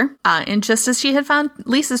Venter. And just as she had found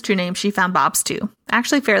Lisa's true name, she found Bob's too.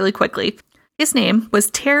 Actually, fairly quickly. His name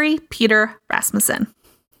was Terry Peter Rasmussen.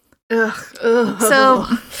 So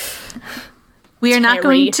we are not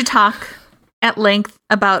going to talk at length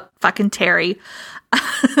about fucking Terry.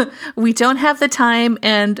 We don't have the time,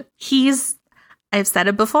 and I've said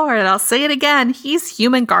it before and I'll say it again, he's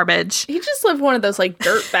human garbage. He just lived one of those like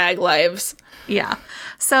dirtbag lives. Yeah.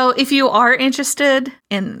 So if you are interested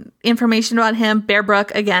in information about him, Bear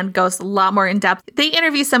Brook, again, goes a lot more in depth. They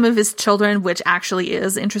interview some of his children, which actually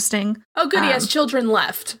is interesting. Oh, good. He has children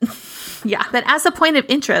left. Yeah. But as a point of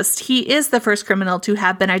interest, he is the first criminal to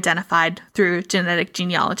have been identified through genetic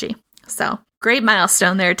genealogy. So great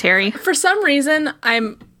milestone there, Terry. For some reason,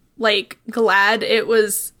 I'm like glad it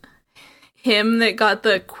was him that got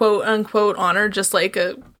the quote unquote honor, just like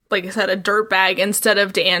I said, a dirtbag instead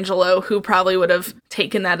of D'Angelo, who probably would have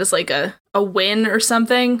taken that as like a win or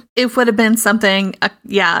something. It would have been something,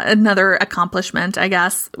 another accomplishment, I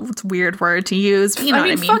guess. It's a weird word to use. You know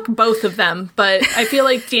what I mean? Fuck both of them, but I feel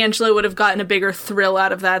like D'Angelo would have gotten a bigger thrill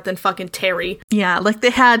out of that than fucking Terry. Yeah, like they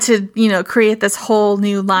had to, create this whole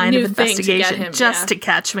new line of investigation to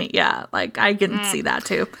catch me. Yeah, like I can see that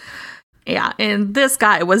too. Yeah, and this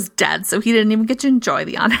guy was dead, so he didn't even get to enjoy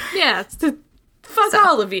the honor. Yeah, fuck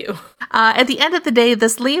all of you. At the end of the day,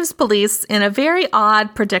 this leaves police in a very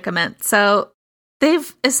odd predicament. So they've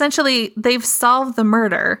solved the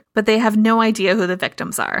murder, but they have no idea who the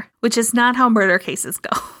victims are, which is not how murder cases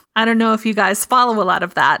go. I don't know if you guys follow a lot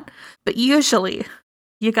of that, but usually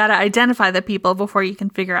you got to identify the people before you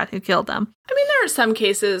can figure out who killed them. I mean, there are some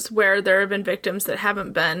cases where there have been victims that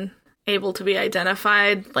haven't been able to be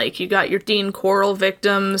identified. Like you got your Dean Corll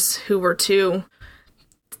victims who were too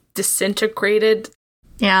disintegrated.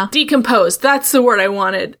 Yeah. Decomposed. That's the word I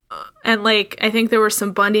wanted. And like, I think there were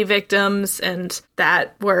some Bundy victims and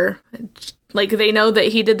that were like, they know that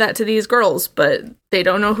he did that to these girls, but they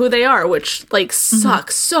don't know who they are, which like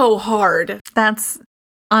sucks so hard. That's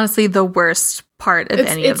honestly the worst part of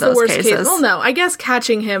any of those cases. Case. Well, no, I guess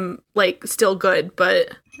catching him like still good, but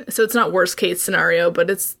so it's not worst case scenario, but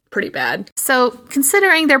it's pretty bad. So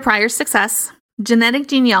considering their prior success, genetic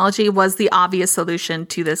genealogy was the obvious solution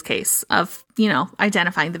to this case of,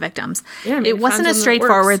 identifying the victims. Yeah, I mean, it wasn't as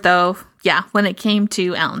straightforward, though, when it came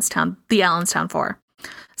to the Allenstown 4.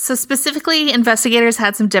 So specifically, investigators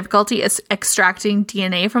had some difficulty extracting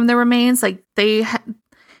DNA from the remains. Like,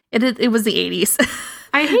 it was the 80s.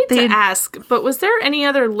 I hate to ask, but was there any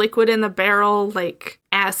other liquid in the barrel, like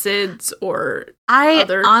acids or I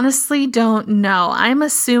honestly don't know. I'm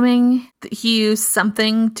assuming that he used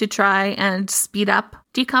something to try and speed up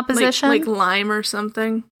decomposition. Like lime or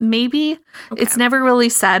something? Maybe. Okay. It's never really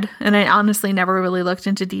said, and I honestly never really looked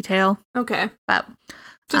into detail. Okay. But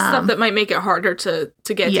just stuff that might make it harder to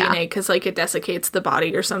get DNA because like it desiccates the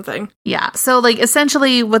body or something. Yeah. So like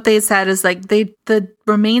essentially what they said is like the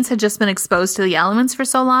remains had just been exposed to the elements for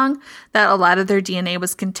so long that a lot of their DNA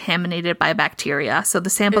was contaminated by bacteria. So the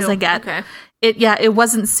samples they get, it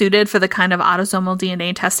wasn't suited for the kind of autosomal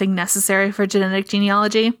DNA testing necessary for genetic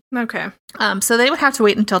genealogy. Okay. So they would have to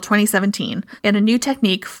wait until 2017 and a new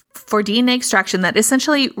technique for DNA extraction that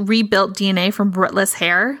essentially rebuilt DNA from rootless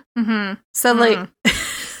hair. Mm-hmm. So like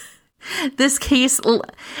this case,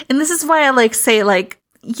 and this is why I say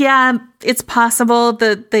it's possible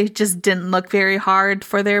that they just didn't look very hard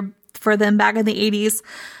for them back in the 80s.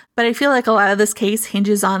 But I feel like a lot of this case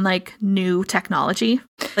hinges on like new technology.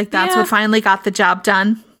 Like that's what finally got the job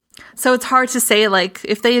done. So it's hard to say like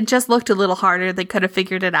if they had just looked a little harder, they could have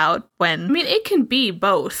figured it out when. I mean, it can be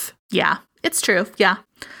both. Yeah, it's true. Yeah.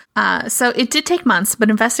 So it did take months, but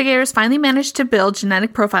investigators finally managed to build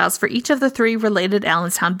genetic profiles for each of the 3 related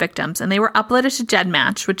Allenstown victims, and they were uploaded to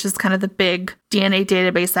GEDmatch, which is kind of the big DNA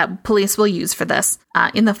database that police will use for this,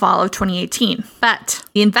 in the fall of 2018. But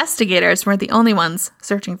the investigators weren't the only ones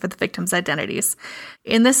searching for the victims' identities.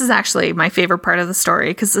 And this is actually my favorite part of the story,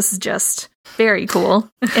 because this is just very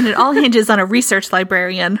cool. And it all hinges on a research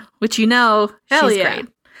librarian, which she's great.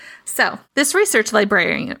 So, this research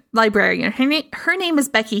librarian, her name is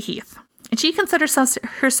Becky Heath, and she considers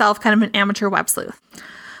herself kind of an amateur web sleuth,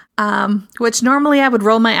 which normally I would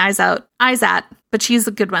roll my eyes at, but she's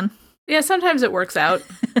a good one. Yeah, sometimes it works out.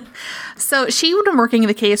 So, she would have been working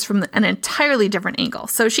the case from an entirely different angle.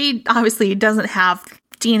 So, she obviously doesn't have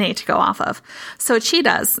DNA to go off of. So what she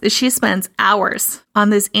does is she spends hours on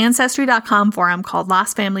this Ancestry.com forum called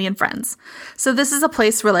Lost Family and Friends. So this is a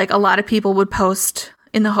place where like a lot of people would post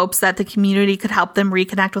in the hopes that the community could help them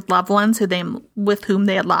reconnect with loved ones with whom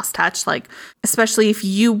they had lost touch. Like, especially if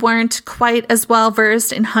you weren't quite as well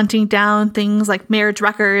versed in hunting down things like marriage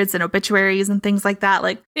records and obituaries and things like that.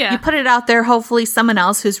 Like, you put it out there, hopefully someone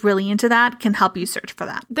else who's really into that can help you search for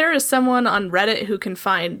that. There is someone on Reddit who can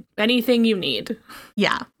find anything you need.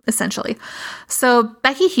 Yeah, essentially. So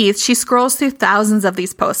Becky Heath, she scrolls through thousands of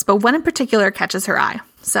these posts, but one in particular catches her eye.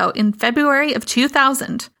 So in February of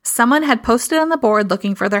 2000, someone had posted on the board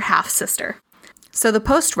looking for their half-sister. So the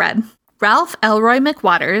post read, Ralph Elroy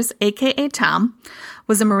McWatters, a.k.a. Tom,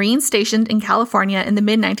 was a Marine stationed in California in the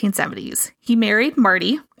mid-1970s. He married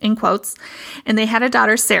Marty, in quotes, and they had a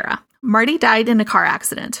daughter, Sarah. Marty died in a car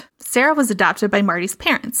accident. Sarah was adopted by Marty's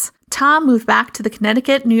parents. Tom moved back to the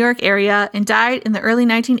Connecticut, New York area and died in the early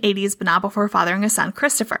 1980s, but not before fathering a son,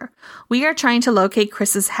 Christopher. We are trying to locate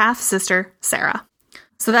Chris's half-sister, Sarah.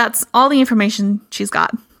 So that's all the information she's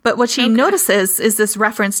got. But what she notices is this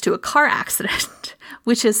reference to a car accident,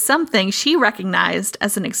 which is something she recognized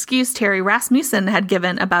as an excuse Terry Rasmussen had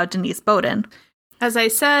given about Denise Beaudin. As I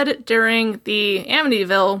said during the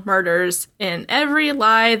Amityville murders, in every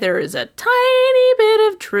lie there is a tiny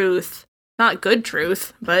bit of truth. Not good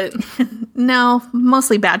truth, but... No,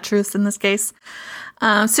 mostly bad truths in this case.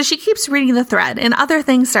 So she keeps reading the thread, and other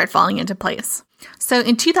things start falling into place. So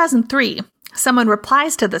in 2003... someone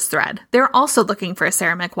replies to this thread. They're also looking for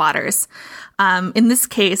Sarah McWatters. In this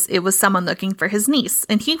case, it was someone looking for his niece,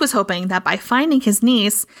 and he was hoping that by finding his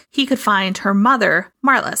niece, he could find her mother,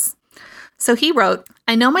 Marlis. So he wrote,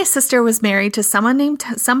 I know my sister was married to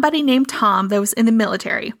somebody named Tom that was in the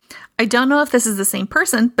military. I don't know if this is the same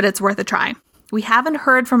person, but it's worth a try. We haven't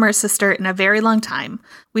heard from her sister in a very long time.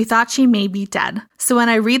 We thought she may be dead. So when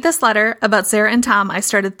I read this letter about Sarah and Tom, I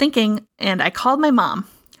started thinking, and I called my mom.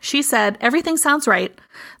 She said, everything sounds right,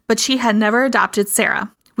 but she had never adopted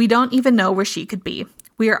Sarah. We don't even know where she could be.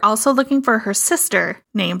 We are also looking for her sister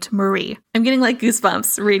named Marie. I'm getting like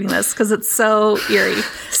goosebumps reading this because it's so eerie.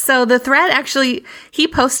 So the thread actually, he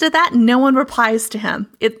posted that. No one replies to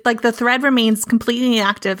him. The thread remains completely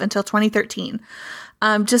inactive until 2013.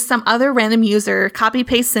 Just some other random user copy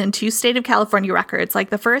pastes in 2 state of California records. Like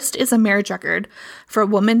the first is a marriage record for a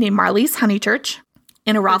woman named Marlise Honeychurch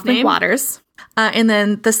and a Ralph McWatters. And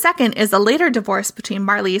then the second is a later divorce between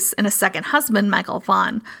Marlise and a second husband, Michael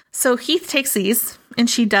Vaughn. So Heath takes these and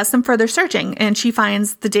she does some further searching, and she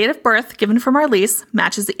finds the date of birth given for Marlise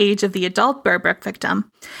matches the age of the adult Bear Brook victim,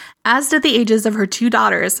 as did the ages of her 2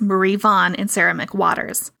 daughters, Marie Vaughn and Sarah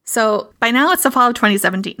McWatters. So by now it's the fall of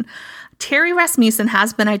 2017. Terry Rasmussen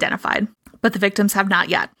has been identified, but the victims have not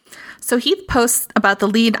yet. So Heath posts about the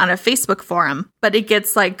lead on a Facebook forum, but it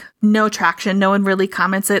gets no traction. No one really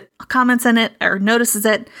comments in it or notices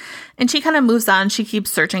it. And she kind of moves on. She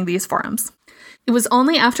keeps searching these forums. It was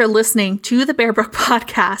only after listening to the Bear Brook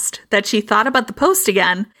podcast that she thought about the post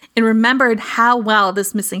again and remembered how well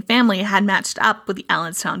this missing family had matched up with the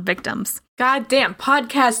Allenstown victims. Goddamn,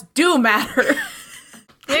 podcasts do matter.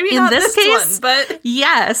 Maybe not this case, one, but...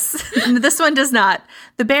 Yes, this one does not.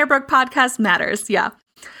 The Bear Brook podcast matters, yeah.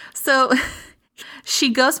 So she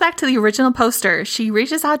goes back to the original poster. She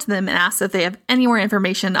reaches out to them and asks if they have any more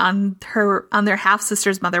information on their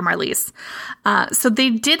half-sister's mother, Marlise. So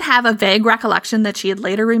they did have a vague recollection that she had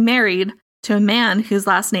later remarried to a man whose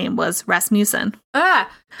last name was Rasmussen.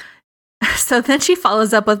 So then she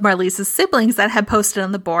follows up with Marlise's siblings that had posted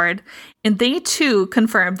on the board, and they too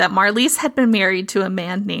confirmed that Marlise had been married to a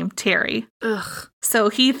man named Terry. Ugh. So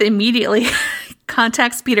Heath immediately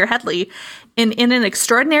contacts Peter Headley, and in an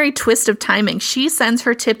extraordinary twist of timing, she sends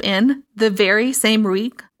her tip in the very same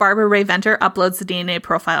week Barbara Ray Venter uploads the DNA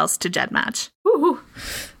profiles to GEDmatch. Ooh.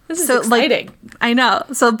 This is exciting. I know.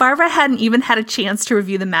 So Barbara hadn't even had a chance to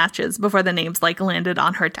review the matches before the names landed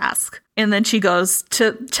on her desk. And then she goes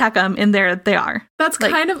to check them, and there they are. That's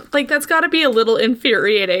kind of that's got to be a little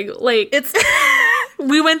infuriating. It's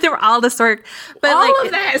we went through all this work, but all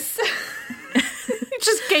of this. It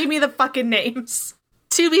just gave me the fucking names.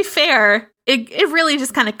 To be fair, it really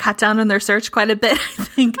just kind of cut down on their search quite a bit. I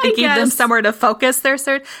think it gave them somewhere to focus their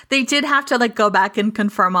search. They did have to go back and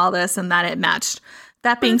confirm all this and that it matched.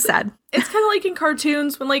 That being said, it's kind of like in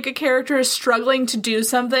cartoons when a character is struggling to do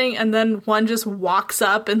something and then one just walks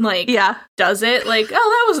up and does it. Oh,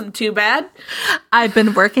 that wasn't too bad. I've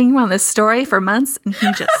been working on this story for months and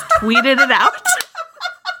he just tweeted it out.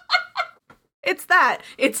 It's that.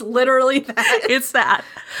 It's literally that. It's that.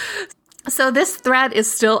 So this thread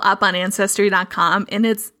is still up on Ancestry.com, and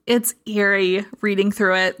it's eerie reading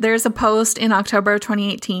through it. There's a post in October of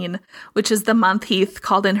 2018, which is the month Heath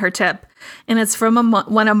called in her tip, and it's from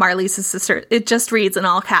one of Marlise's sisters. It just reads in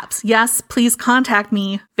all caps, "Yes, please contact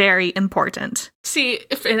me. Very important." See,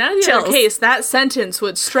 if in any other case, that sentence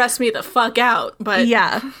would stress me the fuck out, but...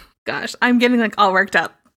 Yeah. Gosh, I'm getting, like, all worked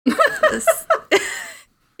up.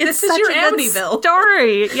 This is your Amityville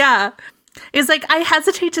story. Yeah. It's like, I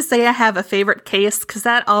hesitate to say I have a favorite case because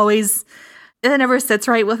that never sits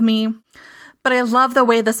right with me. But I love the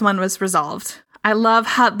way this one was resolved. I love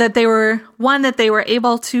that they were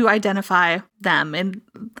able to identify them, and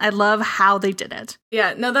I love how they did it.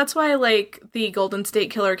 Yeah, no, that's why I like the Golden State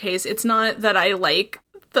Killer case. It's not that I like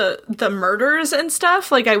the murders and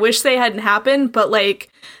stuff. Like, I wish they hadn't happened, but like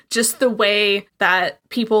just the way that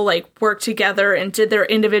people like worked together and did their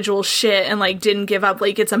individual shit and like didn't give up,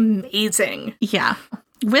 like, it's amazing. Yeah.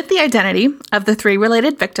 With the identity of the 3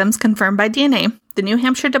 related victims confirmed by DNA, the New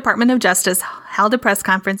Hampshire Department of Justice held a press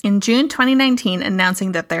conference in June 2019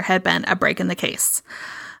 announcing that there had been a break in the case.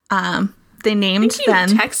 They named you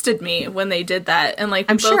texted me when they did that, and like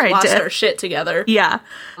we both lost our shit together. Yeah,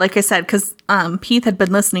 like I said, because Heath had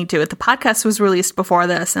been listening to it. The podcast was released before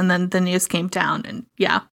this, and then the news came down, and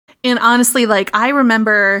yeah. And honestly, like I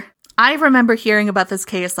remember hearing about this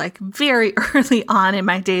case like very early on in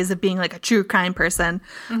my days of being like a true crime person,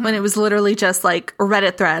 when it was literally just like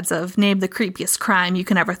Reddit threads of name the creepiest crime you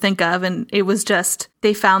can ever think of. And it was just,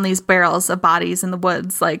 they found these barrels of bodies in the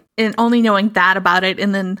woods, like, and only knowing that about it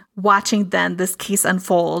and then watching then this case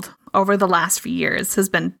unfold over the last few years has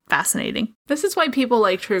been fascinating. This is why people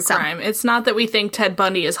like true crime. It's not that we think Ted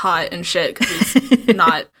Bundy is hot and shit, because he's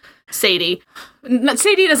not. Sadie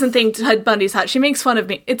doesn't think Ted Bundy's hot. She makes fun of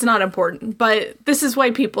me. It's not important. But this is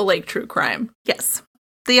why people like true crime. Yes.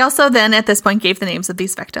 They also then, at this point, gave the names of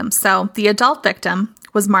these victims. So the adult victim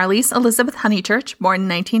was Marlise Elizabeth Honeychurch, born in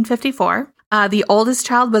 1954. The oldest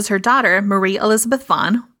child was her daughter, Marie Elizabeth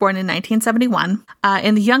Vaughn, born in 1971.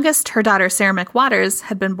 And the youngest, her daughter, Sarah McWatters,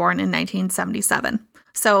 had been born in 1977.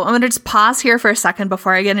 So I'm going to just pause here for a second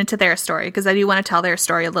before I get into their story, because I do want to tell their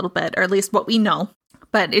story a little bit, or at least what we know.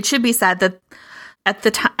 But it should be said that at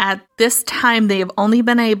this time, they have only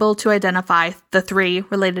been able to identify the 3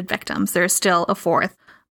 related victims. There's still a 4th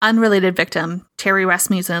unrelated victim, Terry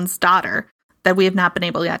Rasmussen's daughter, that we have not been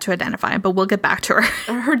able yet to identify. But we'll get back to her.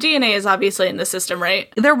 Her DNA is obviously in the system,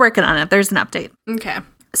 right? They're working on it. There's an update. Okay.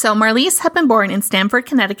 So Marlise had been born in Stamford,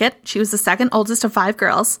 Connecticut. She was the second oldest of 5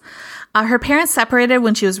 girls. Her parents separated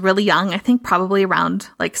when she was really young, I think probably around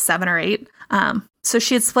like 7 or 8. So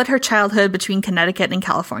she had split her childhood between Connecticut and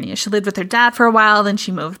California. She lived with her dad for a while, then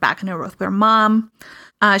she moved back into with her mom.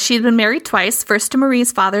 She had been married twice, first to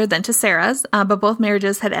Marie's father, then to Sarah's, but both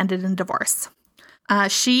marriages had ended in divorce.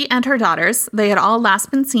 She and her daughters, they had all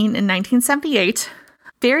last been seen in 1978,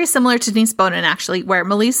 very similar to Denise Beaudin, actually, where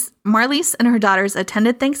Marlise and her daughters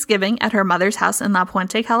attended Thanksgiving at her mother's house in La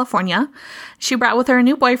Puente, California. She brought with her a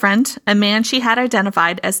new boyfriend, a man she had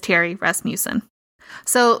identified as Terry Rasmussen.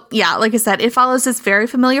 So, yeah, like I said, it follows this very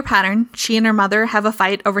familiar pattern. She and her mother have a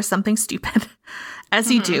fight over something stupid, as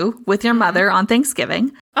you do with your mother on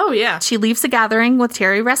Thanksgiving. Oh, yeah. She leaves the gathering with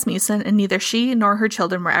Terry Rasmussen, and neither she nor her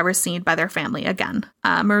children were ever seen by their family again.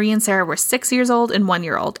 Marie and Sarah were 6 years old and 1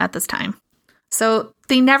 year old at this time. So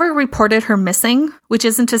they never reported her missing, which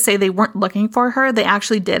isn't to say they weren't looking for her. They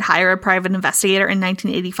actually did hire a private investigator in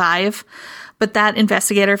 1985. But that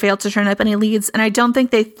investigator failed to turn up any leads, and I don't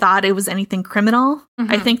think they thought it was anything criminal.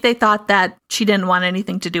 I think they thought that she didn't want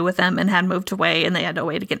anything to do with them and had moved away, and they had no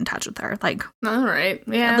way to get in touch with her. Like, all right,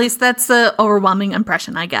 yeah. At least that's the overwhelming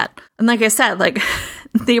impression I get. And like I said, like,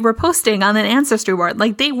 they were posting on an ancestry board.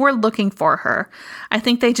 Like, they were looking for her. I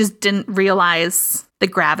think they just didn't realize the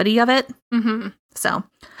gravity of it. So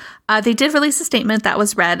they did release a statement that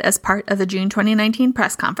was read as part of the June 2019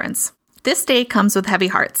 press conference. This day comes with heavy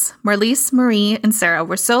hearts. Marlise, Marie, and Sarah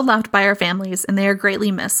were so loved by our families, and they are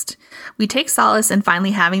greatly missed. We take solace in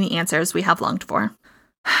finally having the answers we have longed for.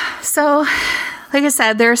 So, like I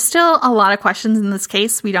said, there are still a lot of questions in this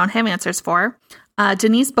case we don't have answers for.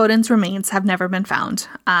 Denise Beaudin's remains have never been found.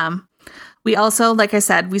 We also, like I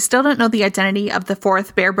said, we still don't know the identity of the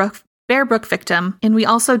 4th Bear Brook victim, and we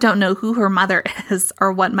also don't know who her mother is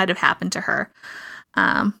or what might have happened to her.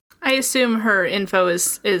 I assume her info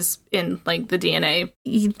is in, like, the DNA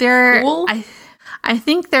pool? I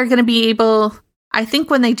think they're going to be able... I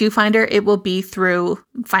think when they do find her, it will be through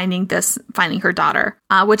finding her daughter,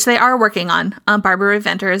 which they are working on. Barbara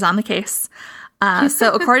Venter is on the case.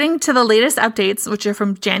 So according to the latest updates, which are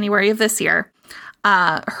from January of this year,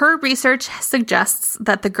 Her research suggests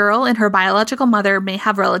that the girl and her biological mother may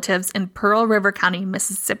have relatives in Pearl River County,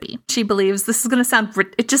 Mississippi. She believes this is going to sound,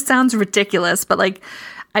 it just sounds ridiculous, but like,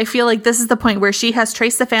 I feel like this is the point where she has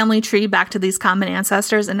traced the family tree back to these common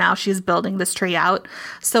ancestors, and now she's building this tree out.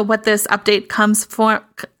 So what this update kind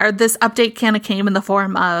of came in the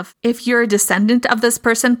form of, if you're a descendant of this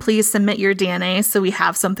person, please submit your DNA so we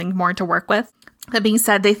have something more to work with. That being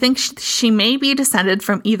said, they think she may be descended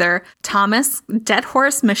from either Thomas Dead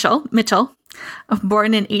Horse Mitchell,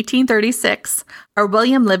 born in 1836, or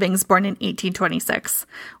William Livings, born in 1826,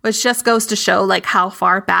 which just goes to show like how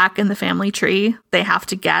far back in the family tree they have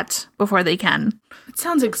to get before they can. It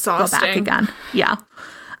sounds exhausting. Go back again. Yeah.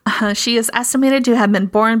 She is estimated to have been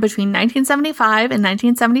born between 1975 and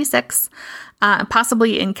 1976,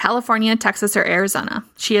 possibly in California, Texas, or Arizona.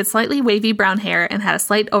 She had slightly wavy brown hair and had a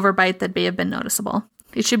slight overbite that may have been noticeable.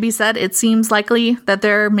 It should be said, it seems likely that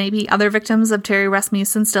there may be other victims of Terry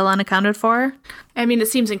Rasmussen still unaccounted for. I mean, it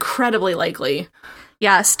seems incredibly likely.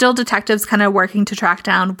 Yeah, still detectives kind of working to track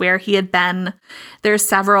down where he had been. There's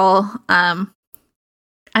several,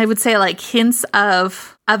 I would say, like, hints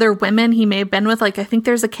of other women he may have been with. Like, I think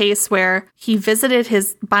there's a case where he visited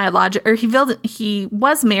his he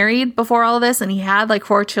was married before all of this, and he had, like,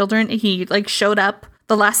 4 children. He, like, showed up.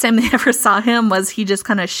 The last time they ever saw him was he just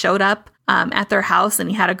kind of showed up at their house, and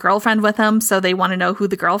he had a girlfriend with him, so they want to know who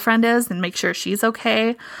the girlfriend is and make sure she's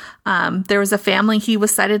okay. There was a family he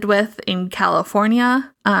was sighted with in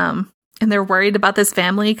California, and they're worried about this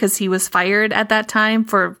family because he was fired at that time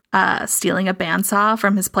for stealing a bandsaw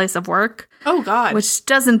from his place of work. Oh, God. Which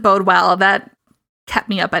doesn't bode well. That kept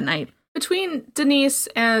me up at night. Between Denise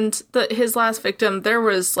and his last victim, there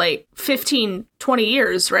was like 15, 20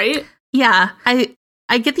 years, right? Yeah,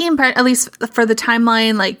 I get the impression, at least for the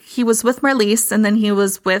timeline, like he was with Marlise and then he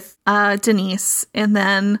was with Denise, and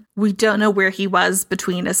then we don't know where he was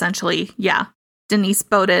between, essentially. Yeah. Denise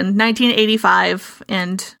Bowden, 1985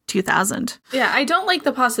 and 2000. Yeah, I don't like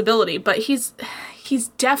the possibility, but he's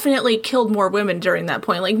definitely killed more women during that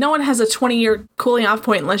point. Like, no one has a 20-year cooling off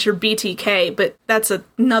point unless you're BTK, but that's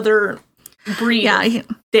another breed of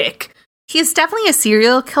dick. He's definitely a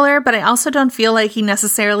serial killer, but I also don't feel like he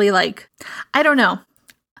necessarily, like, I don't know.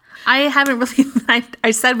 I haven't really,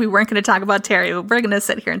 I said we weren't going to talk about Terry, but we're going to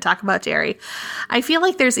sit here and talk about Terry. I feel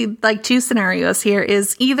like there's like 2 scenarios here.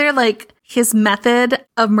 Is either like his method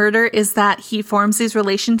of murder is that he forms these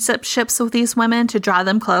relationships with these women to draw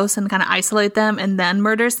them close and kind of isolate them and then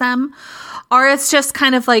murders them. Or it's just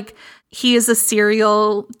kind of like he is a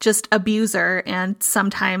serial just abuser, and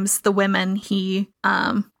sometimes the women he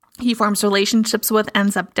forms relationships with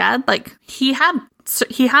ends up dead. Like he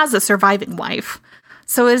has a surviving wife.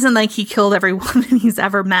 So it isn't like he killed every woman he's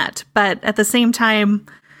ever met. But at the same time,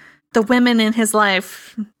 the women in his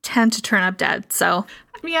life tend to turn up dead. So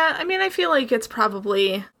yeah, I mean, I feel like it's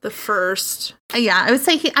probably the first. Yeah, I would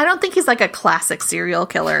say I don't think he's like a classic serial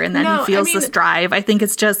killer and then he feels this drive. I think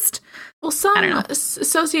it's just, well, some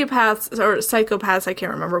sociopaths or psychopaths, I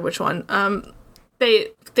can't remember which one,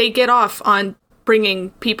 they get off on bringing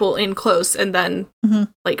people in close and then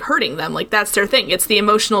like hurting them. Like that's their thing. It's the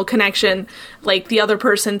emotional connection, like the other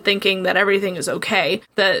person thinking that everything is okay.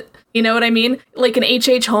 That, you know what I mean? Like an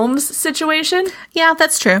H.H. Holmes situation. Yeah,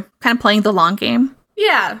 that's true. Kind of playing the long game.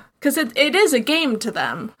 Yeah, because it is a game to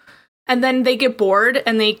them. And then they get bored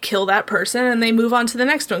and they kill that person and they move on to the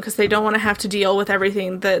next one because they don't want to have to deal with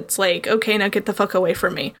everything that's like, okay, now get the fuck away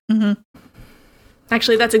from me. Mm-hmm.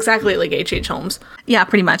 Actually, that's exactly like H.H. Holmes. Yeah,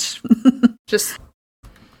 pretty much. Just,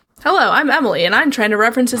 hello, I'm Emily, and I'm trying to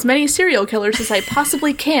reference as many serial killers as I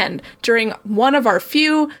possibly can during one of our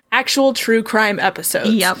few actual true crime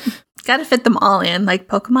episodes. Yep. Gotta fit them all in, like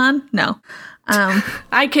Pokemon? No.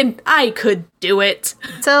 I could do it.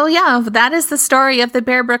 So, yeah, that is the story of the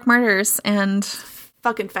Bear Brook murders, and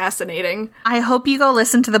fucking fascinating. I hope you go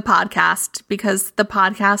listen to the podcast, because the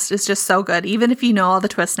podcast is just so good, even if you know all the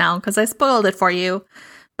twists now, because I spoiled it for you.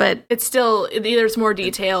 But it's still, there's more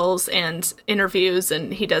details and interviews,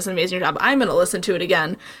 and he does an amazing job. I'm going to listen to it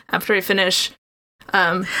again after I finish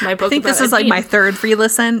my book. I think this is like my 3rd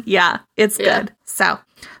re-listen. Yeah, it's good. So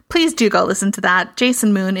please do go listen to that.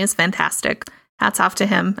 Jason Moon is fantastic. Hats off to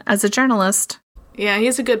him as a journalist. Yeah,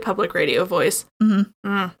 he's a good public radio voice.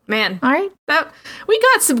 Mm-hmm. Man. All right. We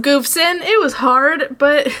got some goofs in. It was hard,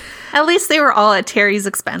 but at least they were all at Terry's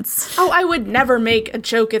expense. Oh, I would never make a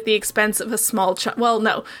joke at the expense of a small child. Well,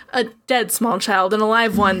 no, a dead small child. An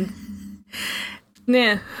alive one.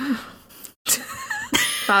 Nah.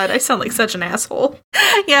 God, I sound like such an asshole.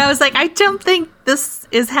 Yeah, I was like, I don't think this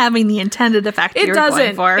is having the intended effect you're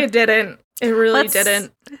going for. It didn't. It really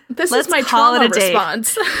didn't. This is my trauma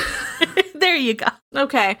response. There you go.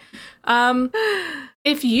 Okay.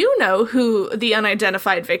 If you know who the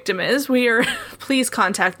unidentified victim is, please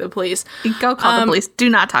contact the police. Go call the police. Do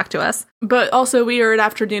not talk to us. But also, we are at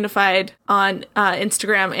Afternoonified on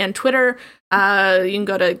Instagram and Twitter. You can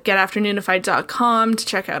go to getafternoonified.com to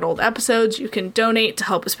check out old episodes. You can donate to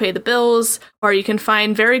help us pay the bills, or you can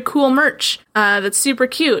find very cool merch that's super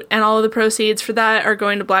cute, and all of the proceeds for that are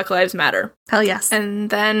going to Black Lives Matter. Hell yes. And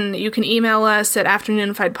then you can email us at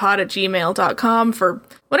afternoonifiedpod@gmail.com for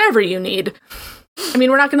whatever you need. I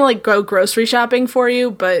mean, we're not going to, go grocery shopping for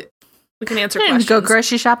you, but we can answer questions. Go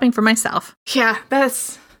grocery shopping for myself. Yeah,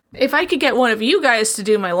 that's... If I could get one of you guys to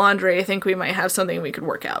do my laundry, I think we might have something we could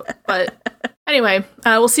work out. But anyway,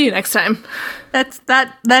 we'll see you next time.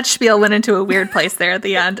 That spiel went into a weird place there at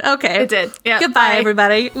the end. Okay. It did. Yeah. Goodbye,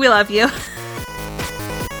 everybody. We love you.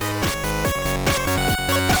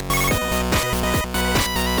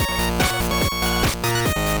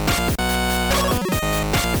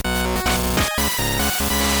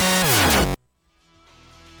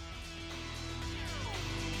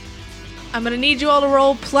 I'm going to need you all to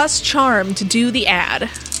roll plus charm to do the ad.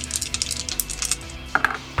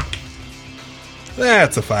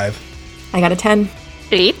 That's a 5. I got a 10.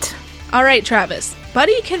 8. All right, Travis.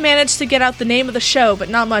 Buddy can manage to get out the name of the show, but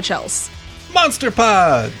not much else. Monster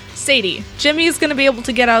Pod! Sadie, Jimmy is going to be able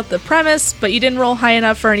to get out the premise, but you didn't roll high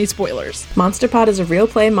enough for any spoilers. Monster Pod is a real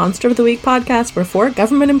play Monster of the Week podcast where 4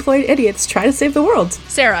 government-employed idiots try to save the world.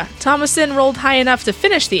 Sarah, Thomason rolled high enough to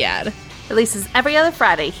finish the ad. Releases every other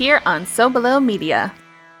Friday here on So Below Media.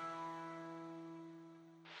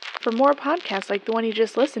 For more podcasts like the one you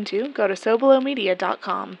just listened to, go to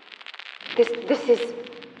SoBelowMedia.com. This is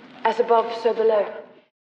As Above, So Below.